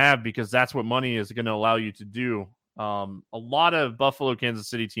everyone's going to have because that's what money is going to allow you to do. A lot of Buffalo Kansas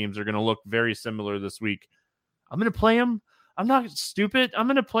City teams are going to look very similar this week. I'm going to play them. I'm not stupid. I'm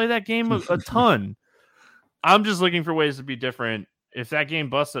going to play that game a ton. I'm just looking for ways to be different. If that game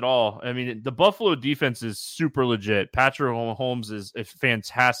busts at all, I mean, the Buffalo defense is super legit. Patrick Mahomes is a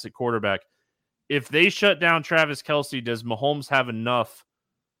fantastic quarterback. If they shut down Travis Kelce, does Mahomes have enough?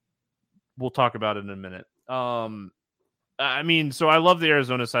 We'll talk about it in a minute. I mean, so I love the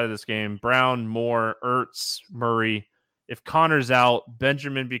Arizona side of this game. Brown, Moore, Ertz, Murray. If Connor's out,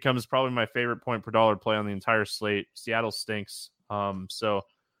 Benjamin becomes probably my favorite point per dollar play on the entire slate. Seattle stinks. So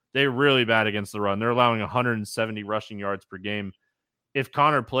they're really bad against the run. They're allowing 170 rushing yards per game. If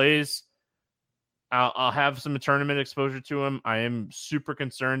Connor plays, I'll have some tournament exposure to him. I am super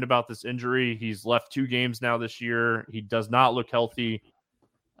concerned about this injury. He's left 2 games now this year. He does not look healthy.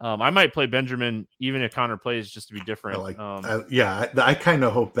 I might play Benjamin even if Connor plays just to be different. I kind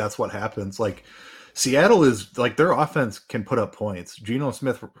of hope that's what happens. Like Seattle is like their offense can put up points. Geno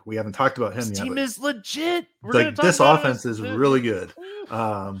Smith, we haven't talked about him yet. This team is legit. Like this offense is really good.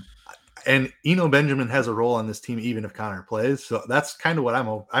 And Eno Benjamin has a role on this team even if Connor plays. So that's kind of what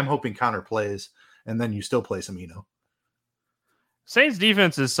I'm hoping Connor plays, and then you still play some Eno. Saints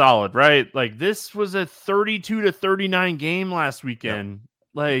defense is solid, right? Like this was a 32-39 game last weekend. Yep.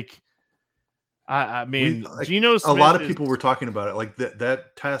 Like, I mean, Geno Smith. A lot of people were talking about it. Like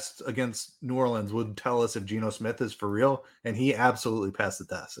that test against New Orleans would tell us if Geno Smith is for real, and he absolutely passed the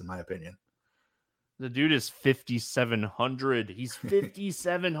test, in my opinion. The dude is 5,700. He's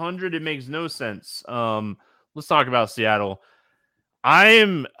 5,700. It makes no sense. Let's talk about Seattle.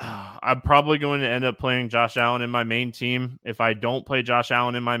 I'm probably going to end up playing Josh Allen in my main team. If I don't play Josh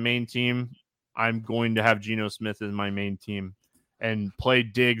Allen in my main team, I'm going to have Geno Smith in my main team and play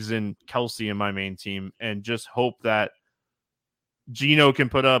Diggs and Kelce in my main team and just hope that Geno can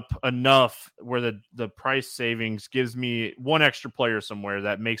put up enough where the price savings gives me one extra player somewhere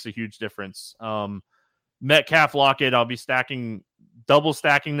that makes a huge difference. Metcalf, Lockett, I'll be double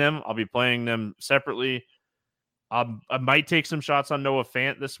stacking them. I'll be playing them separately. I might take some shots on Noah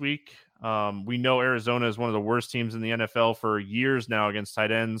Fant this week. We know Arizona is one of the worst teams in the NFL for years now against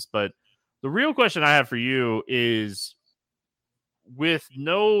tight ends. But the real question I have for you is, with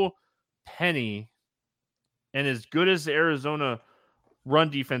no Penny and as good as the Arizona run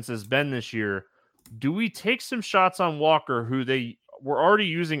defense has been this year, do we take some shots on Walker, who they were already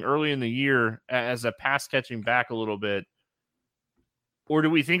using early in the year as a pass catching back a little bit? Or do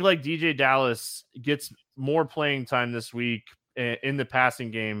we think like DJ Dallas gets more playing time this week in the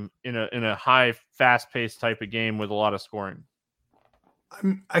passing game in a high, fast-paced type of game with a lot of scoring?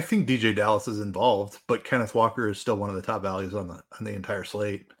 I think DJ Dallas is involved, but Kenneth Walker is still one of the top values on the entire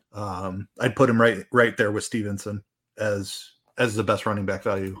slate. I'd put him right there with Stevenson as the best running back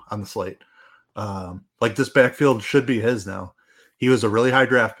value on the slate. Like this backfield should be his now. He was a really high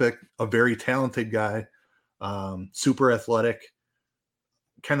draft pick, a very talented guy, super athletic.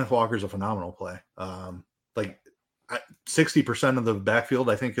 Kenneth Walker's a phenomenal play. Like 60% of the backfield,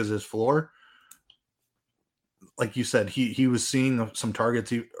 I think, is his floor. Like you said, he was seeing some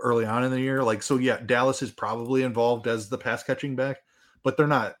targets early on in the year. Like, so yeah, Dallas is probably involved as the pass catching back, but they're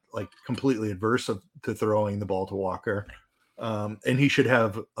not like completely adverse to throwing the ball to Walker. And he should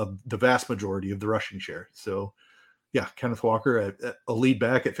have the vast majority of the rushing share. So yeah, Kenneth Walker at a lead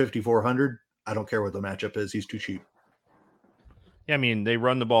back at 5,400. I don't care what the matchup is. He's too cheap. Yeah, I mean, they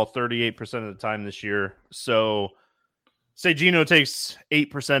run the ball 38% of the time this year. So say Geno takes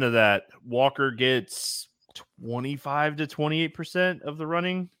 8% of that. Walker gets 25 to 28% of the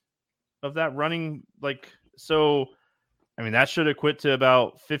running. Like, so, I mean, that should equate to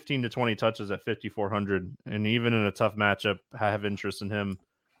about 15 to 20 touches at 5,400. And even in a tough matchup, I have interest in him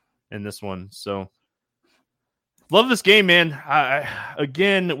in this one. So love this game, man.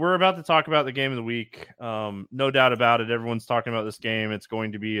 Again, we're about to talk about the game of the week. No doubt about it. Everyone's talking about this game. It's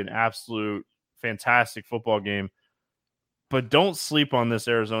going to be an absolute fantastic football game. But don't sleep on this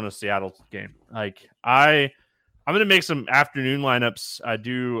Arizona-Seattle game. Like, I'm going to make some afternoon lineups. I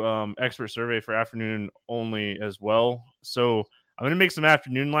do expert survey for afternoon only as well. So I'm going to make some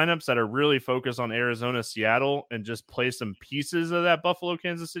afternoon lineups that are really focused on Arizona-Seattle and just play some pieces of that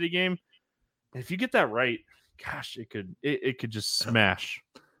Buffalo-Kansas City game. And if you get that right, gosh, it could just smash.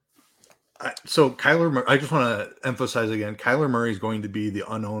 So Kyler Murray, I just want to emphasize again, Kyler Murray is going to be the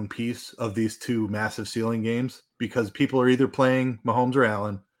unknown piece of these two massive ceiling games because people are either playing Mahomes or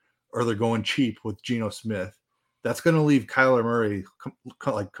Allen, or they're going cheap with Geno Smith. That's going to leave Kyler Murray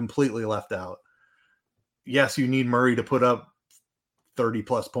completely left out. Yes, you need Murray to put up 30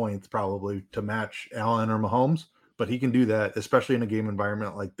 plus points probably to match Allen or Mahomes, but he can do that, especially in a game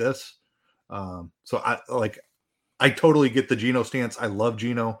environment like this. So I totally get the Geno stance. I love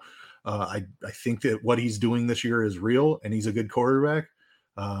Geno. I think that what he's doing this year is real, and he's a good quarterback.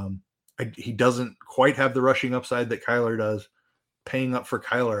 He doesn't quite have the rushing upside that Kyler does. Paying up for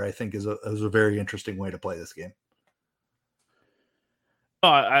Kyler, I think, is a very interesting way to play this game.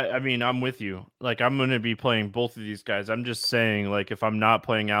 I mean, I'm with you. Like, I'm going to be playing both of these guys. I'm just saying, like, if I'm not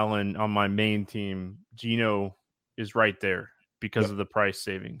playing Allen on my main team, Geno is right there because of the price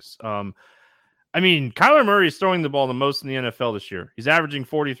savings. I mean, Kyler Murray is throwing the ball the most in the NFL this year. He's averaging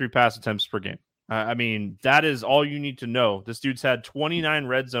 43 pass attempts per game. I mean, that is all you need to know. This dude's had 29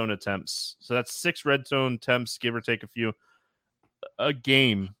 red zone attempts. So that's 6 red zone attempts, give or take a few, a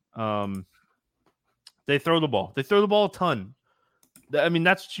game. They throw the ball. They throw the ball a ton. I mean,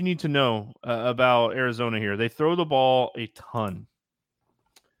 that's what you need to know about Arizona here. They throw the ball a ton.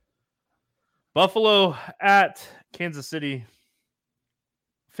 Buffalo at Kansas City.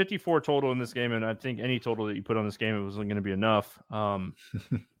 54 total in this game, and I think any total that you put on this game, it wasn't going to be enough.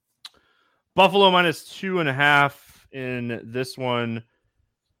 Buffalo minus 2.5 in this one.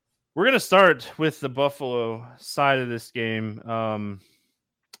 We're going to start with the Buffalo side of this game. I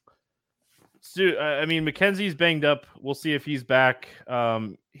mean, McKenzie's banged up. We'll see if he's back.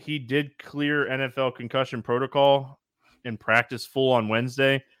 He did clear NFL concussion protocol and practice full on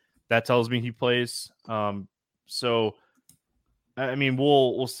Wednesday. That tells me he plays. So, I mean,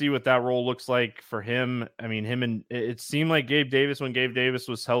 we'll see what that role looks like for him. I mean, it seemed like Gabe Davis, when Gabe Davis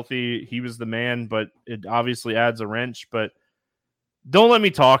was healthy, he was the man, but it obviously adds a wrench. But don't let me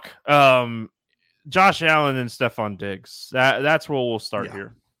talk. Josh Allen and Stephon Diggs. That's where we'll start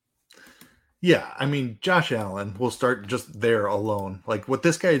here. Yeah, I mean, Josh Allen, we'll start just there alone. Like, what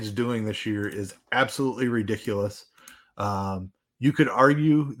this guy is doing this year is absolutely ridiculous. You could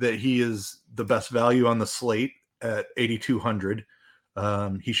argue that he is the best value on the slate at 8,200.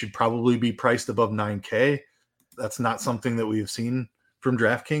 He should probably be priced above 9K. That's not something that we've seen from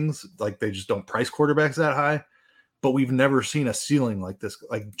DraftKings. Like, they just don't price quarterbacks that high. But we've never seen a ceiling like this.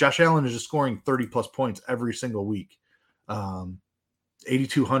 Like, Josh Allen is just scoring 30 plus points every single week.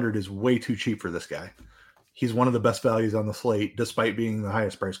 8,200 is way too cheap for this guy. He's one of the best values on the slate, despite being the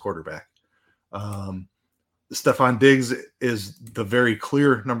highest priced quarterback. Stephon Diggs is the very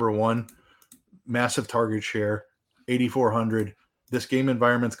clear number one, massive target share, 8,400. This game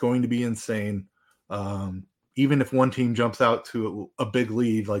environment's going to be insane. Even if one team jumps out to a big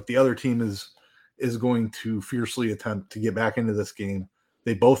lead, like the other team is going to fiercely attempt to get back into this game.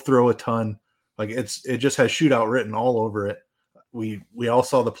 They both throw a ton. Like, it just has shootout written all over it. We all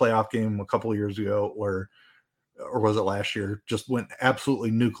saw the playoff game a couple of years ago, or was it last year? Just went absolutely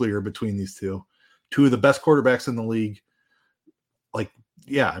nuclear between these two of the best quarterbacks in the league. Like,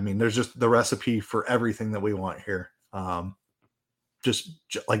 yeah, I mean, there's just the recipe for everything that we want here. Just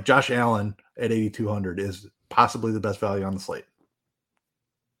like Josh Allen at 8,200 is possibly the best value on the slate.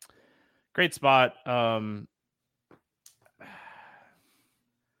 Great spot.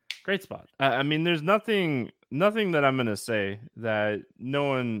 Great spot. I mean, there's nothing that I'm going to say that no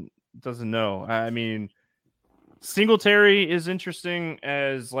one doesn't know. I mean, Singletary is interesting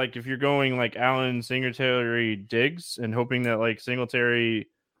as, like, if you're going like Allen, Singletary, Diggs, and hoping that like Singletary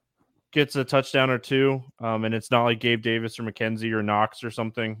gets a touchdown or two, and it's not like Gabe Davis or McKenzie or Knox or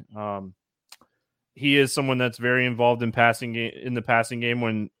something. He is someone that's very involved in the passing game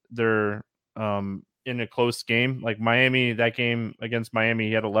when they're in a close game. Like Miami, that game against Miami,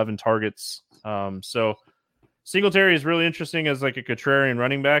 he had 11 targets. So Singletary is really interesting as like a contrarian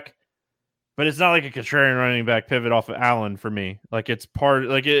running back, but it's not like a contrarian running back pivot off of Allen for me. Like, it's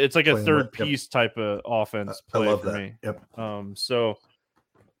it's like a third piece type of offense play for me. Yep. So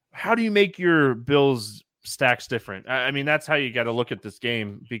how do you make your Bills stacks different? I mean, that's how you got to look at this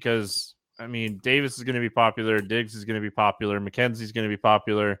game, because I mean, Davis is going to be popular. Diggs is going to be popular. McKenzie's going to be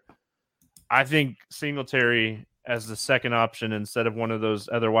popular. I think Singletary as the second option instead of one of those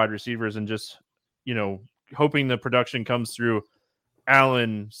other wide receivers, and just, you know, hoping the production comes through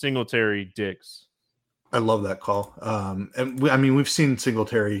Allen, Singletary, Diggs. I love that call. And I mean, we've seen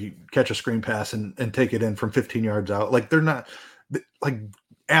Singletary catch a screen pass and take it in from 15 yards out. Like, they're not like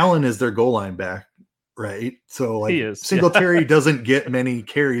Allen is their goal line back, right? So like, he is. Singletary doesn't get many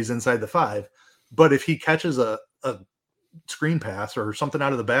carries inside the 5, but if he catches a screen pass or something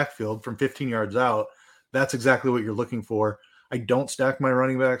out of the backfield from 15 yards out, that's exactly what you're looking for. I don't stack my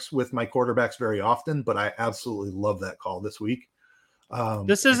running backs with my quarterbacks very often, but I absolutely love that call this week.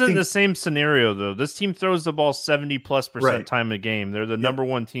 This isn't the same scenario, though. This team throws the ball 70+% time a game. They're the number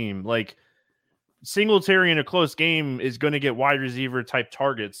one team. Like, Singletary in a close game is going to get wide receiver type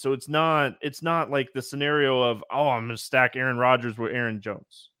targets. So it's not like the scenario of, I'm going to stack Aaron Rodgers with Aaron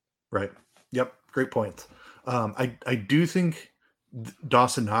Jones. Right. Yep. Great points. I do think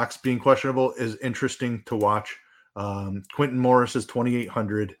Dawson Knox being questionable is interesting to watch. Quentin Morris is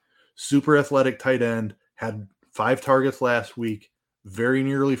 2,800, super athletic tight end, had 5 targets last week, very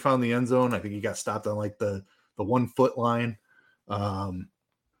nearly found the end zone. I think he got stopped on like the 1 foot line.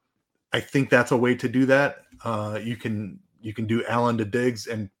 I think that's a way to do that. You can do Allen to Diggs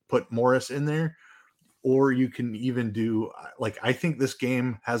and put Morris in there, or you can even do I think this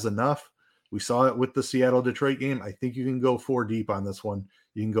game has enough. We saw it with the Seattle-Detroit game. I think you can go 4 deep on this one.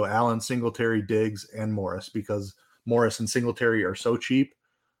 You can go Allen, Singletary, Diggs, and Morris because Morris and Singletary are so cheap.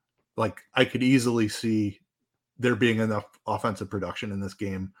 Like, I could easily see there being enough offensive production in this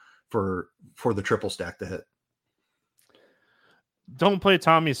game for the triple stack to hit. Don't play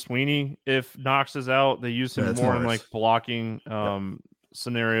Tommy Sweeney if Knox is out. They use him more in like blocking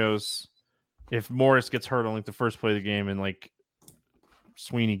scenarios. If Morris gets hurt on like the first play of the game and like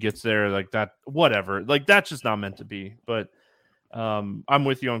Sweeney gets there, like that, whatever. Like, that's just not meant to be. But I'm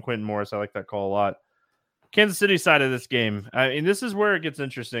with you on Quentin Morris. I like that call a lot. Kansas City side of this game. I mean, this is where it gets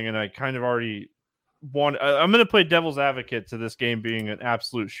interesting, and I kind of already I'm going to play devil's advocate to this game being an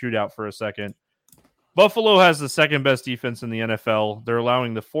absolute shootout for a second. Buffalo has the second best defense in the NFL. They're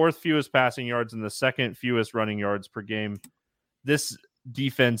allowing the 4th fewest passing yards and the 2nd fewest running yards per game. This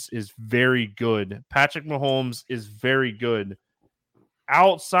defense is very good. Patrick Mahomes is very good.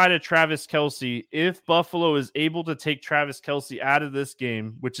 Outside of Travis Kelce, if Buffalo is able to take Travis Kelce out of this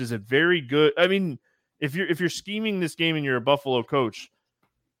game, which is a very good, I mean, if you're scheming this game and you're a Buffalo coach,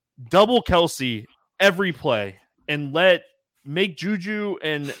 double Kelce every play and make Juju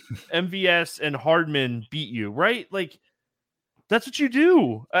and MVS and Hardman beat you, right? Like, that's what you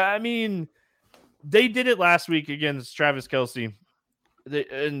do. I mean, they did it last week against Travis Kelce.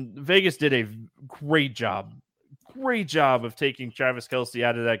 And Vegas did a great job of taking Travis Kelce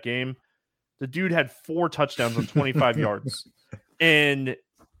out of that game. The dude had 4 touchdowns on 25 yards, and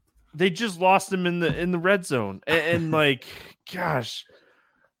they just lost him in the red zone. And like, gosh,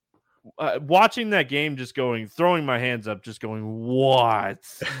 watching that game, throwing my hands up, just going, what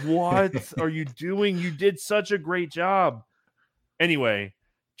are you doing? You did such a great job. Anyway,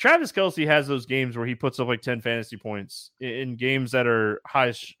 Travis Kelce has those games where he puts up like 10 fantasy points in games that are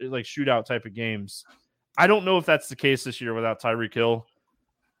high, like shootout type of games. I don't know if that's the case this year without Tyreek Hill.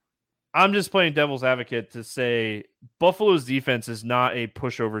 I'm just playing devil's advocate to say Buffalo's defense is not a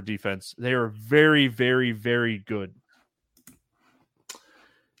pushover defense. They are very, very, very good.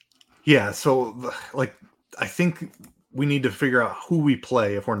 Yeah, so like, I think we need to figure out who we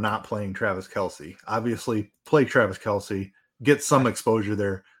play if we're not playing Travis Kelce. Obviously, play Travis Kelce, get some exposure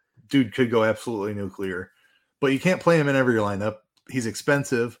there. Dude could go absolutely nuclear, but you can't play him in every lineup. He's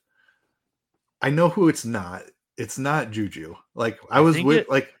expensive. I know who it's not. It's not Juju. Like, I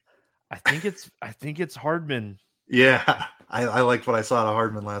think it's Hardman. Yeah, I liked what I saw of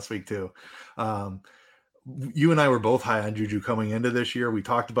Hardman last week too. You and I were both high on Juju coming into this year. We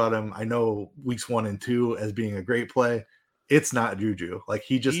talked about him. I know weeks 1 and 2 as being a great play. It's not Juju. Like,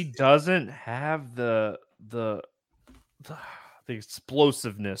 he doesn't have the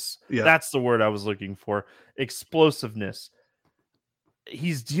explosiveness. Yeah. That's the word I was looking for. Explosiveness.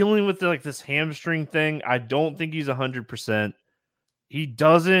 He's dealing with like this hamstring thing. I don't think he's 100%. He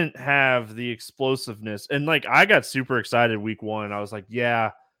doesn't have the explosiveness. And like, I got super excited week 1. I was like,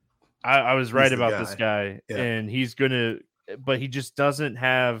 yeah, I was right about this guy. Yeah. And he's going to, but he just doesn't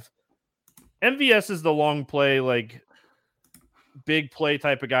have. MVS is the long play, like big play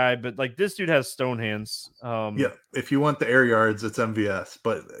type of guy, but like, this dude has stone hands. Yeah, if you want the air yards, it's MVS.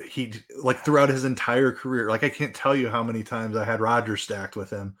 But he, like, throughout his entire career, like, I can't tell you how many times I had Rodgers stacked with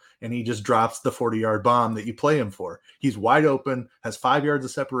him, and he just drops the 40-yard bomb that you play him for. He's wide open, has 5 yards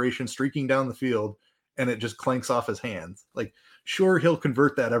of separation, streaking down the field, and it just clanks off his hands. Like, sure, he'll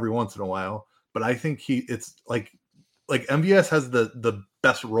convert that every once in a while, but I think it's like MVS has the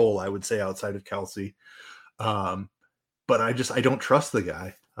best role, I would say, outside of Kelce. But I don't trust the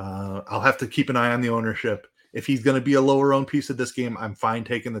guy. I'll have to keep an eye on the ownership. If he's going to be a lower owned piece of this game, I'm fine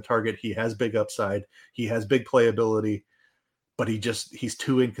taking the target. He has big upside. He has big playability, but he's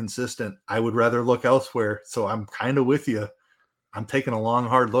too inconsistent. I would rather look elsewhere. So I'm kind of with you. I'm taking a long,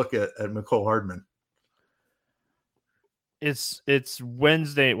 hard look at Mecole Hardman. It's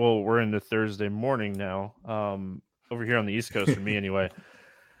Wednesday. Well, we're into Thursday morning now. Over here on the East Coast for me anyway.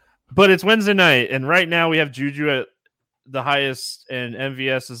 But it's Wednesday night, and right now we have Juju at the highest, and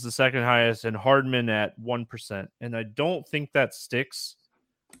MVS is the second highest, and Hardman at 1%. And I don't think that sticks.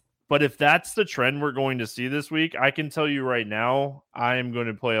 But if that's the trend we're going to see this week, I can tell you right now, I am going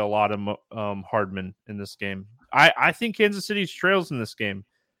to play a lot of Hardman in this game. I think Kansas City's trails in this game.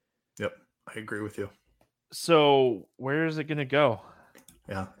 Yep, I agree with you. So where is it going to go?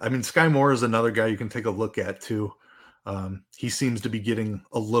 Yeah, I mean, Sky Moore is another guy you can take a look at too. He seems to be getting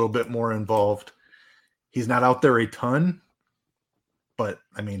a little bit more involved. He's not out there a ton, but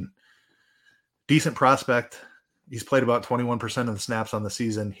I mean, decent prospect. He's played about 21% of the snaps on the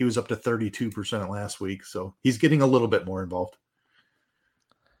season. He was up to 32% last week, so he's getting a little bit more involved.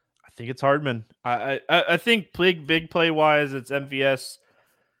 I think it's Hardman. I think big play wise, it's MVS.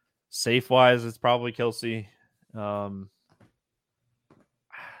 Safe wise, it's probably Kelsey.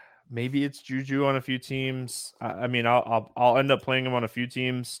 Maybe it's Juju on a few teams. I mean, I'll end up playing him on a few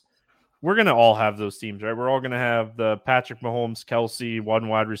teams. We're gonna all have those teams, right? We're all gonna have the Patrick Mahomes, Kelsey, one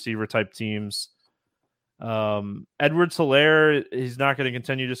wide receiver type teams. Edwards-Helaire, he's not going to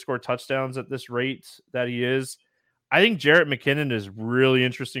continue to score touchdowns at this rate that he is. I think Jarrett McKinnon is really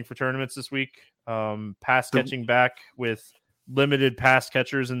interesting for tournaments this week. Pass catching back with limited pass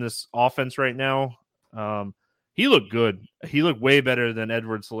catchers in this offense right now. He looked good. He looked way better than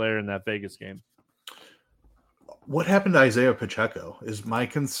Edwards-Helaire in that Vegas game. What happened to Isaiah Pacheco is my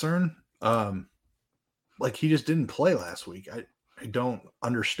concern. Like, he just didn't play last week. I don't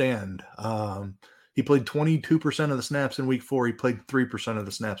understand. He played 22% of the snaps in week 4. He played 3% of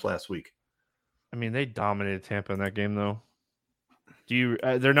the snaps last week. I mean, they dominated Tampa in that game, though.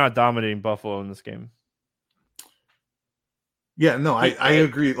 They're not dominating Buffalo in this game. Yeah, no, I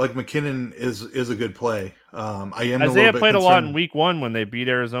agree. Like, McKinnon is a good play. I am Isaiah played a lot in week 1 when they beat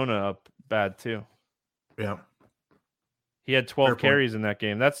Arizona up bad too. Yeah, he had 12 carries in that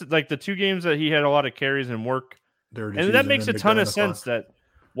game. That's like the 2 games that he had a lot of carries and work, and that makes a ton of sense. That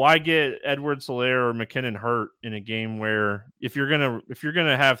why get Edwards-Helaire or McKinnon hurt in a game where if you're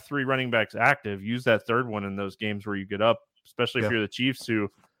gonna have 3 running backs active, use that third one in those games where you get up, especially if you're the Chiefs, who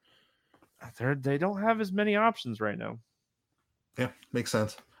they don't have as many options right now. Yeah, makes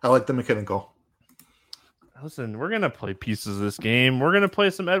sense. I like the McKinnon call. Listen, we're gonna play pieces of this game. We're gonna play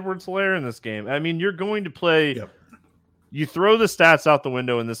some Edwards-Helaire in this game. I mean, you're going to play. Yep. You throw the stats out the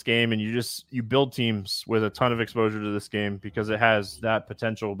window in this game, and you build teams with a ton of exposure to this game because it has that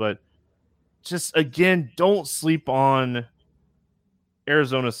potential. But just again, don't sleep on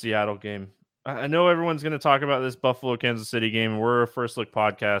Arizona-Seattle game. I know everyone's going to talk about this Buffalo-Kansas City game. We're a First Look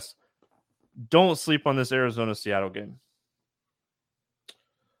podcast. Don't sleep on this Arizona-Seattle game.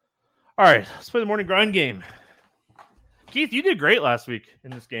 All right, let's play the morning grind game. Keith, you did great last week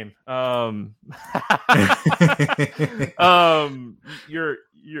in this game. Your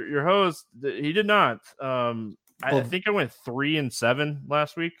host, he did not. I think I went 3-7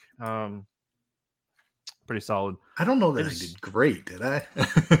 last week. Pretty solid. I don't know that I did great, did I?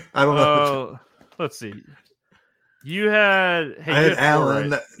 I don't know. Let's see. You had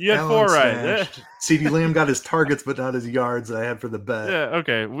Allen. You had 4 right. CeeDee Lamb got his targets, but not his yards that I had for the bet. Yeah.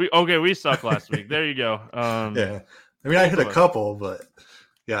 Okay. We sucked last week. There you go. Yeah. I mean, I hit a couple, but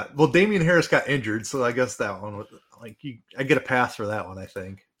yeah. Well, Damian Harris got injured, so I guess that one was I get a pass for that one. I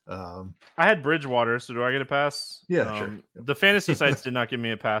think. I had Bridgewater, so do I get a pass? Yeah, sure. The fantasy sites did not give me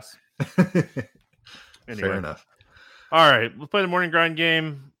a pass. Anyway. Fair enough. All right, let's play the morning grind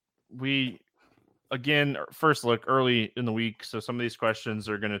game. Again, first look early in the week, so some of these questions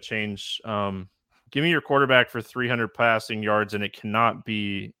are going to change. Give me your quarterback for 300 passing yards, and it cannot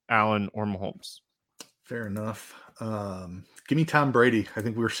be Allen or Mahomes. Fair enough. Give me Tom Brady. I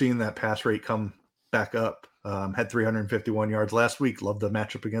think we're seeing that pass rate come back up. Had 351 yards last week. Love the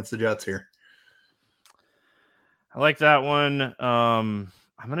matchup against the Jets here. I like that one. I'm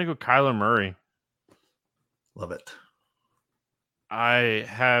going to go Kyler Murray. Love it. I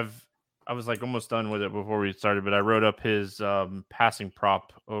was like almost done with it before we started, but I wrote up his passing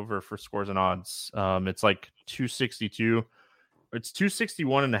prop over for scores and odds. It's like 262. It's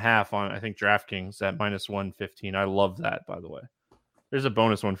 261.5 on, I think, DraftKings at -115. I love that, by the way. There's a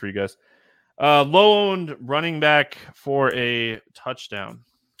bonus one for you guys. Low-owned running back for a touchdown.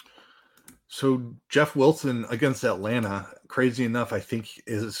 So Jeff Wilson against Atlanta, crazy enough, I think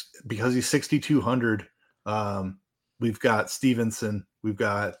is because he's 6,200. We've got Stevenson, we've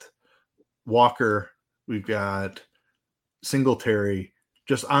got Walker, we've got Singletary,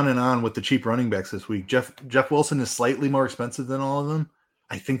 just on and on with the cheap running backs this week. Jeff Wilson is slightly more expensive than all of them.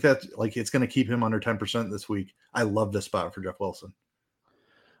 I think that like it's going to keep him under 10% this week. I love this spot for Jeff Wilson.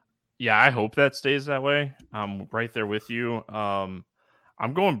 Yeah, I hope that stays that way. I'm right there with you. I'm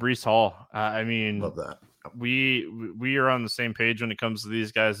going Breece Hall. I mean, Love that. We are on the same page when it comes to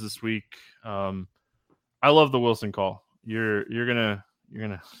these guys this week. I love the Wilson call. You're gonna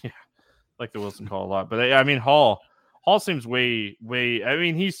like the Wilson call a lot, but I mean Hall seems way. I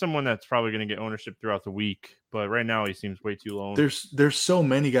mean, he's someone that's probably going to get ownership throughout the week, but right now he seems way too low. There's so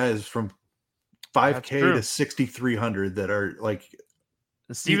many guys from 5K to 6,300 that are like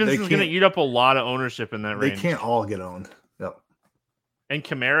Stevenson's going to eat up a lot of ownership in that range. They can't all get owned. Yep. And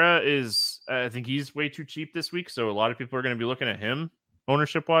Kamara is, I think he's way too cheap this week, so a lot of people are going to be looking at him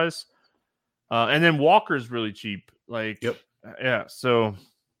ownership wise. And then Walker's really cheap. Like, yep. Yeah. So.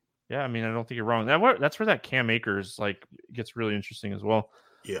 Yeah, I mean, I don't think you're wrong. That's where that Cam Akers like gets really interesting as well.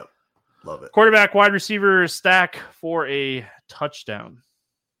 Yeah, love it. Quarterback, wide receiver stack for a touchdown.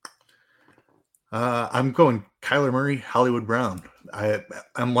 I'm going Kyler Murray, Hollywood Brown.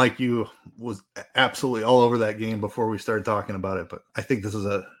 I'm like you, was absolutely all over that game before we started talking about it. But I think this is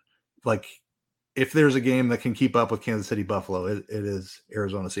if there's a game that can keep up with Kansas City Buffalo, it is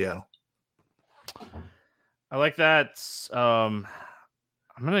Arizona Seattle. I like that.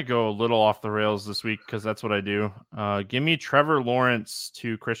 I'm going to go a little off the rails this week because that's what I do. Give me Trevor Lawrence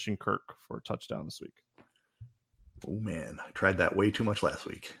to Christian Kirk for a touchdown this week. Oh, man. I tried that way too much last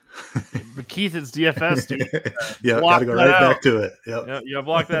week. But Keith, it's DFS, dude. Yeah, got to go right back to it. Yep. Yeah,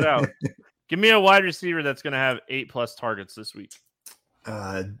 block that out. Give me a wide receiver that's going to have 8+ targets this week.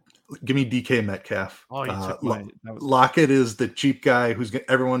 Give me DK Metcalf. Oh, you took Lockett is the cheap guy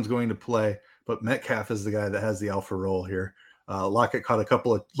everyone's going to play, but Metcalf is the guy that has the alpha role here. Lockett caught a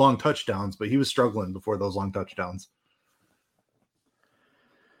couple of long touchdowns, but he was struggling before those long touchdowns.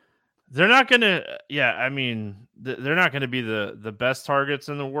 They're not going to, I mean, they're not going to be the best targets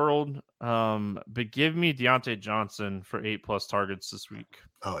in the world. But give me Deontay Johnson for 8+ targets this week.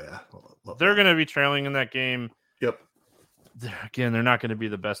 Oh, yeah. They're going to be trailing in that game. Yep. Again, they're not going to be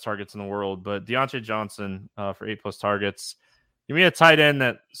the best targets in the world, but Deontay Johnson for 8+ targets. Give me a tight end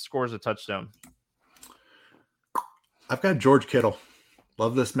that scores a touchdown. I've got George Kittle.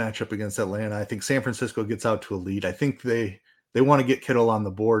 Love this matchup against Atlanta. I think San Francisco gets out to a lead. I think they want to get Kittle on the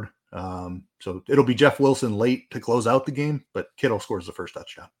board. So it'll be Jeff Wilson late to close out the game, but Kittle scores the first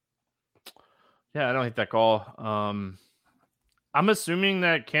touchdown. Yeah, I don't hate that call. I'm assuming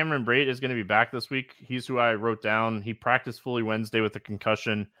that Cameron Brate is going to be back this week. He's who I wrote down. He practiced fully Wednesday with a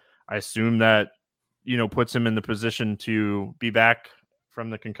concussion. I assume that, puts him in the position to be back from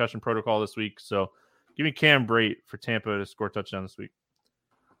the concussion protocol this week. So give me Cam Brate for Tampa to score a touchdown this week.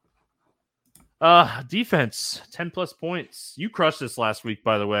 Defense, 10+ points. You crushed this last week,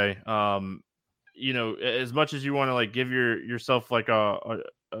 by the way. As much as you want to give yourself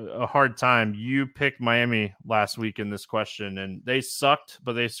a hard time, you picked Miami last week in this question, and they sucked,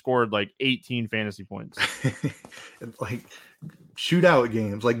 but they scored 18 fantasy points. Shootout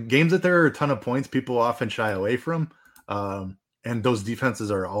games, games that there are a ton of points, people often shy away from. And those defenses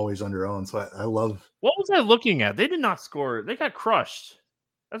are always underowned. So I love. What was I looking at? They did not score. They got crushed.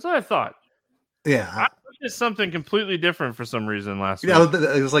 That's what I thought. Yeah. I did something completely different for some reason last week. Yeah,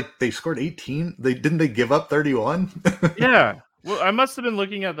 it was they scored 18. They give up 31. Yeah. Well, I must have been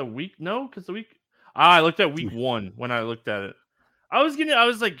looking at the week. No, because the week. I looked at week 1 when I looked at it. I was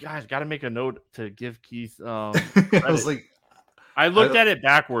like, guys, got to make a note to give Keith. I was like. I looked at it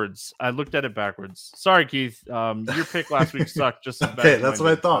backwards. Sorry, Keith. Your pick last week sucked just as bad. Okay, that's what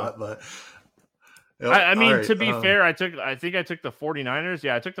I thought. But I mean, right, to be fair, I think I took the 49ers.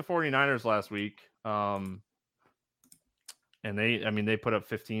 Yeah, I took the 49ers last week. And they put up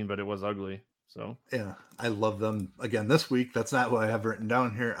 15, but it was ugly. So yeah, I love them again this week. That's not what I have written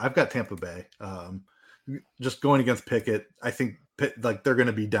down here. I've got Tampa Bay. Just going against Pickett. I think they're going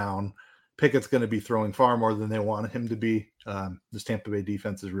to be down. Pickett's going to be throwing far more than they want him to be. This Tampa Bay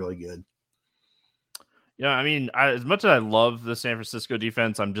defense is really good. Yeah, I mean, as much as I love the San Francisco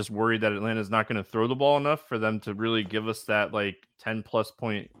defense, I'm just worried that Atlanta's not going to throw the ball enough for them to really give us that 10+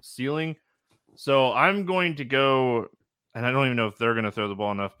 point ceiling. So I'm going to go, and I don't even know if they're going to throw the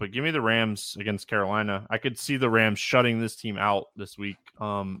ball enough, but give me the Rams against Carolina. I could see the Rams shutting this team out this week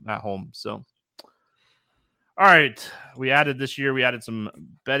at home. So. All right, we added some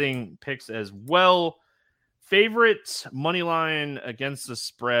betting picks as well. Favorite money line against the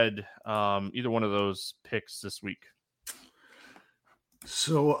spread, either one of those picks this week.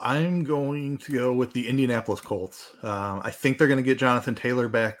 So I'm going to go with the Indianapolis Colts. I think they're going to get Jonathan Taylor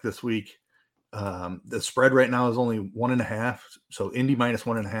back this week. The spread right now is only 1.5, so Indy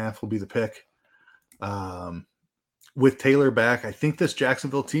 -1.5 will be the pick. with Taylor back, I think this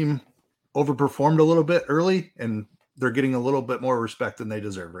Jacksonville team overperformed a little bit early, and they're getting a little bit more respect than they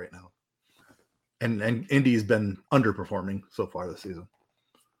deserve right now. And Indy's been underperforming so far this season.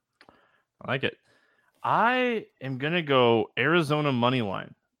 I like it. I am going to go Arizona money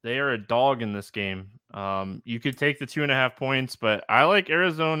line. They are a dog in this game. You could take the 2.5 points, but I like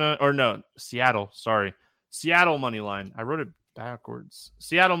Seattle. Sorry. Seattle money line. I wrote it backwards.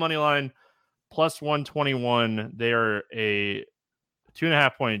 Seattle money line plus 121. They are a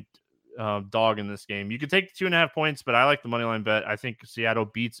 2.5 point dog in this game. You could take the 2.5 points, but I like the money line bet. I think Seattle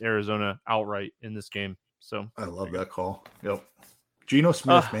beats Arizona outright in this game. So I love that call. Yep. Geno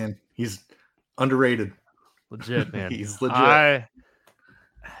Smith, man, he's underrated. Legit, man. He's legit.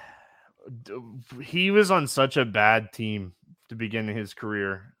 He was on such a bad team to begin his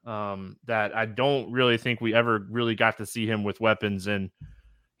career that I don't really think we ever really got to see him with weapons, and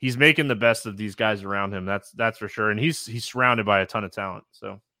he's making the best of these guys around him. That's for sure. And he's surrounded by a ton of talent,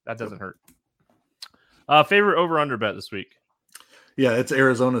 so that doesn't hurt. Favorite over under bet this week? Yeah, it's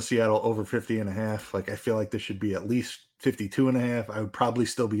Arizona Seattle over 50.5. Like, I feel like this should be at least 52.5. I would probably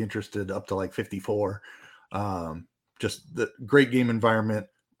still be interested up to like 54. Just the great game environment,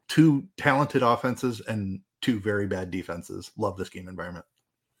 2 talented offenses and 2 very bad defenses. Love this game environment.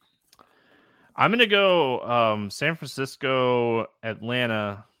 I'm going to go San Francisco,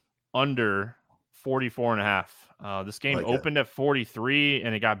 Atlanta under 44.5. This game opened at 43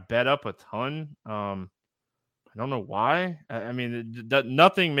 and it got bet up a ton. I don't know why. I mean,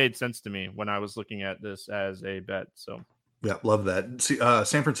 nothing made sense to me when I was looking at this as a bet. So yeah, love that.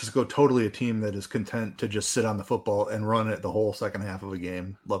 San Francisco, totally a team that is content to just sit on the football and run it the whole second half of a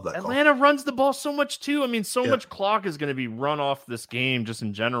game. Love that. Atlanta runs the ball so much too. I mean, much clock is going to be run off this game just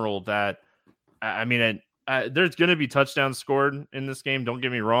in general that, I mean, there's going to be touchdowns scored in this game. Don't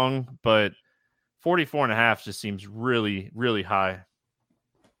get me wrong, but 44.5 just seems really, really high.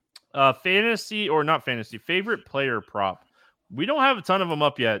 Fantasy or not fantasy, favorite player prop. We don't have a ton of them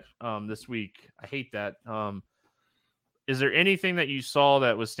up yet this week. I hate that. Is there anything that you saw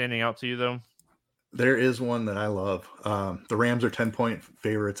that was standing out to you, though? There is one that I love. The Rams are 10-point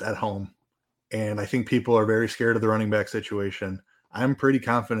favorites at home, and I think people are very scared of the running back situation. I'm pretty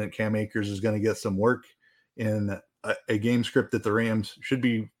confident Cam Akers is going to get some work in a game script that the Rams should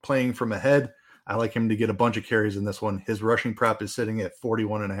be playing from ahead. I like him to get a bunch of carries in this one. His rushing prop is sitting at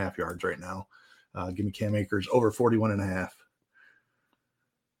 41.5 yards right now. Give me Cam Akers over 41.5.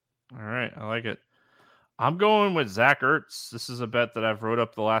 All right. I like it. I'm going with Zach Ertz. This is a bet that I've wrote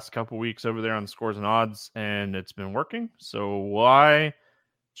up the last couple weeks over there on Scores and Odds, and it's been working. So why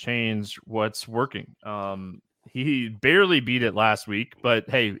change what's working? He barely beat it last week, but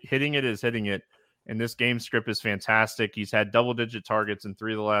hey, hitting it is hitting it. And this game script is fantastic. He's had double-digit targets in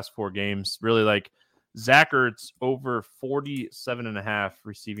 3 of the last 4 games. Really like Zach Ertz over 47.5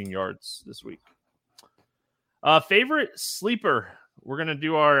 receiving yards this week. Favorite sleeper. We're going to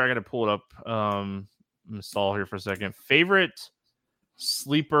do I got to pull it up. I'm going to stall here for a second. Favorite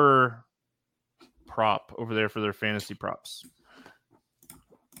sleeper prop over there for their fantasy props.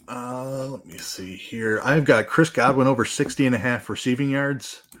 Let me see here. I've got Chris Godwin over 60.5 receiving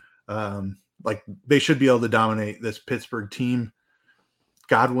yards. Like, they should be able to dominate this Pittsburgh team.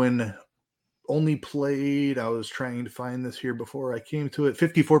 Godwin only played, I was trying to find this here before I came to it,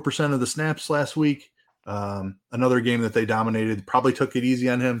 54% of the snaps last week. Another game that they dominated, probably took it easy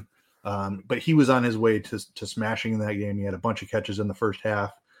on him. But he was on his way to smashing in that game. He had a bunch of catches in the first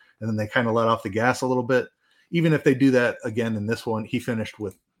half, and then they kind of let off the gas a little bit. Even if they do that again in this one, he finished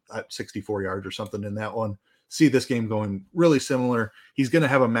with 64 yards or something in that one. See this game going really similar. He's going to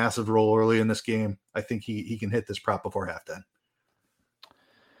have a massive role early in this game. I think he can hit this prop before halftime.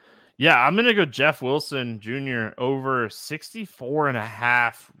 Yeah, I'm going to go Jeff Wilson Jr. over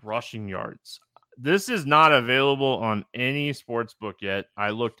 64.5 rushing yards. This is not available on any sports book yet.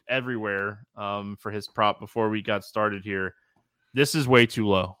 I looked everywhere for his prop before we got started here. This is way too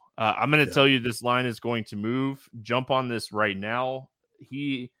low. I'm going to tell you this line is going to move. Jump on this right now.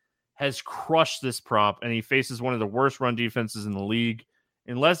 He has crushed this prop, and he faces one of the worst run defenses in the league.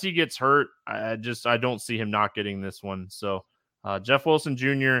 Unless he gets hurt, I don't see him not getting this one. So Jeff Wilson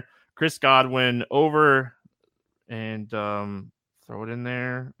Jr., Chris Godwin over, and throw it in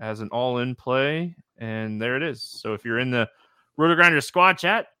there as an all-in play, and there it is. So if you're in the RotoGrinder squad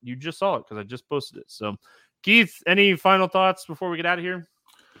chat, you just saw it because I just posted it. So Keith, any final thoughts before we get out of here?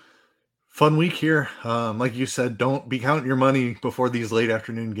 Fun week here. Like you said, don't be counting your money before these late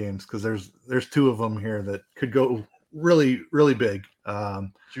afternoon games because there's 2 of them here that could go really, really big.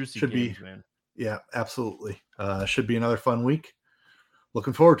 Juicy should games, be, man. Yeah, absolutely. Should be another fun week.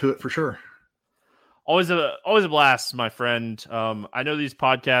 Looking forward to it for sure. Always a blast, my friend. I know these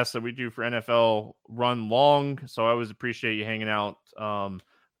podcasts that we do for NFL run long, so I always appreciate you hanging out. And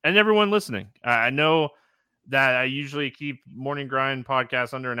everyone listening. I know that I usually keep Morning Grind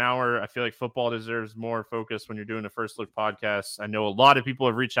podcasts under an hour. I feel like football deserves more focus when you're doing a First Look podcast. I know a lot of people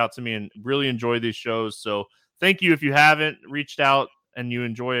have reached out to me and really enjoy these shows. So thank you. If you haven't reached out and you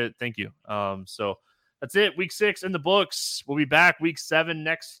enjoy it, thank you. So that's it. Week 6 in the books. We'll be back week 7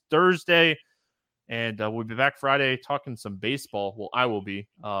 next Thursday. And we'll be back Friday talking some baseball. Well, I will be.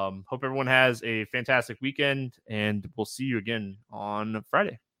 Hope everyone has a fantastic weekend, and we'll see you again on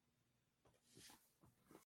Friday.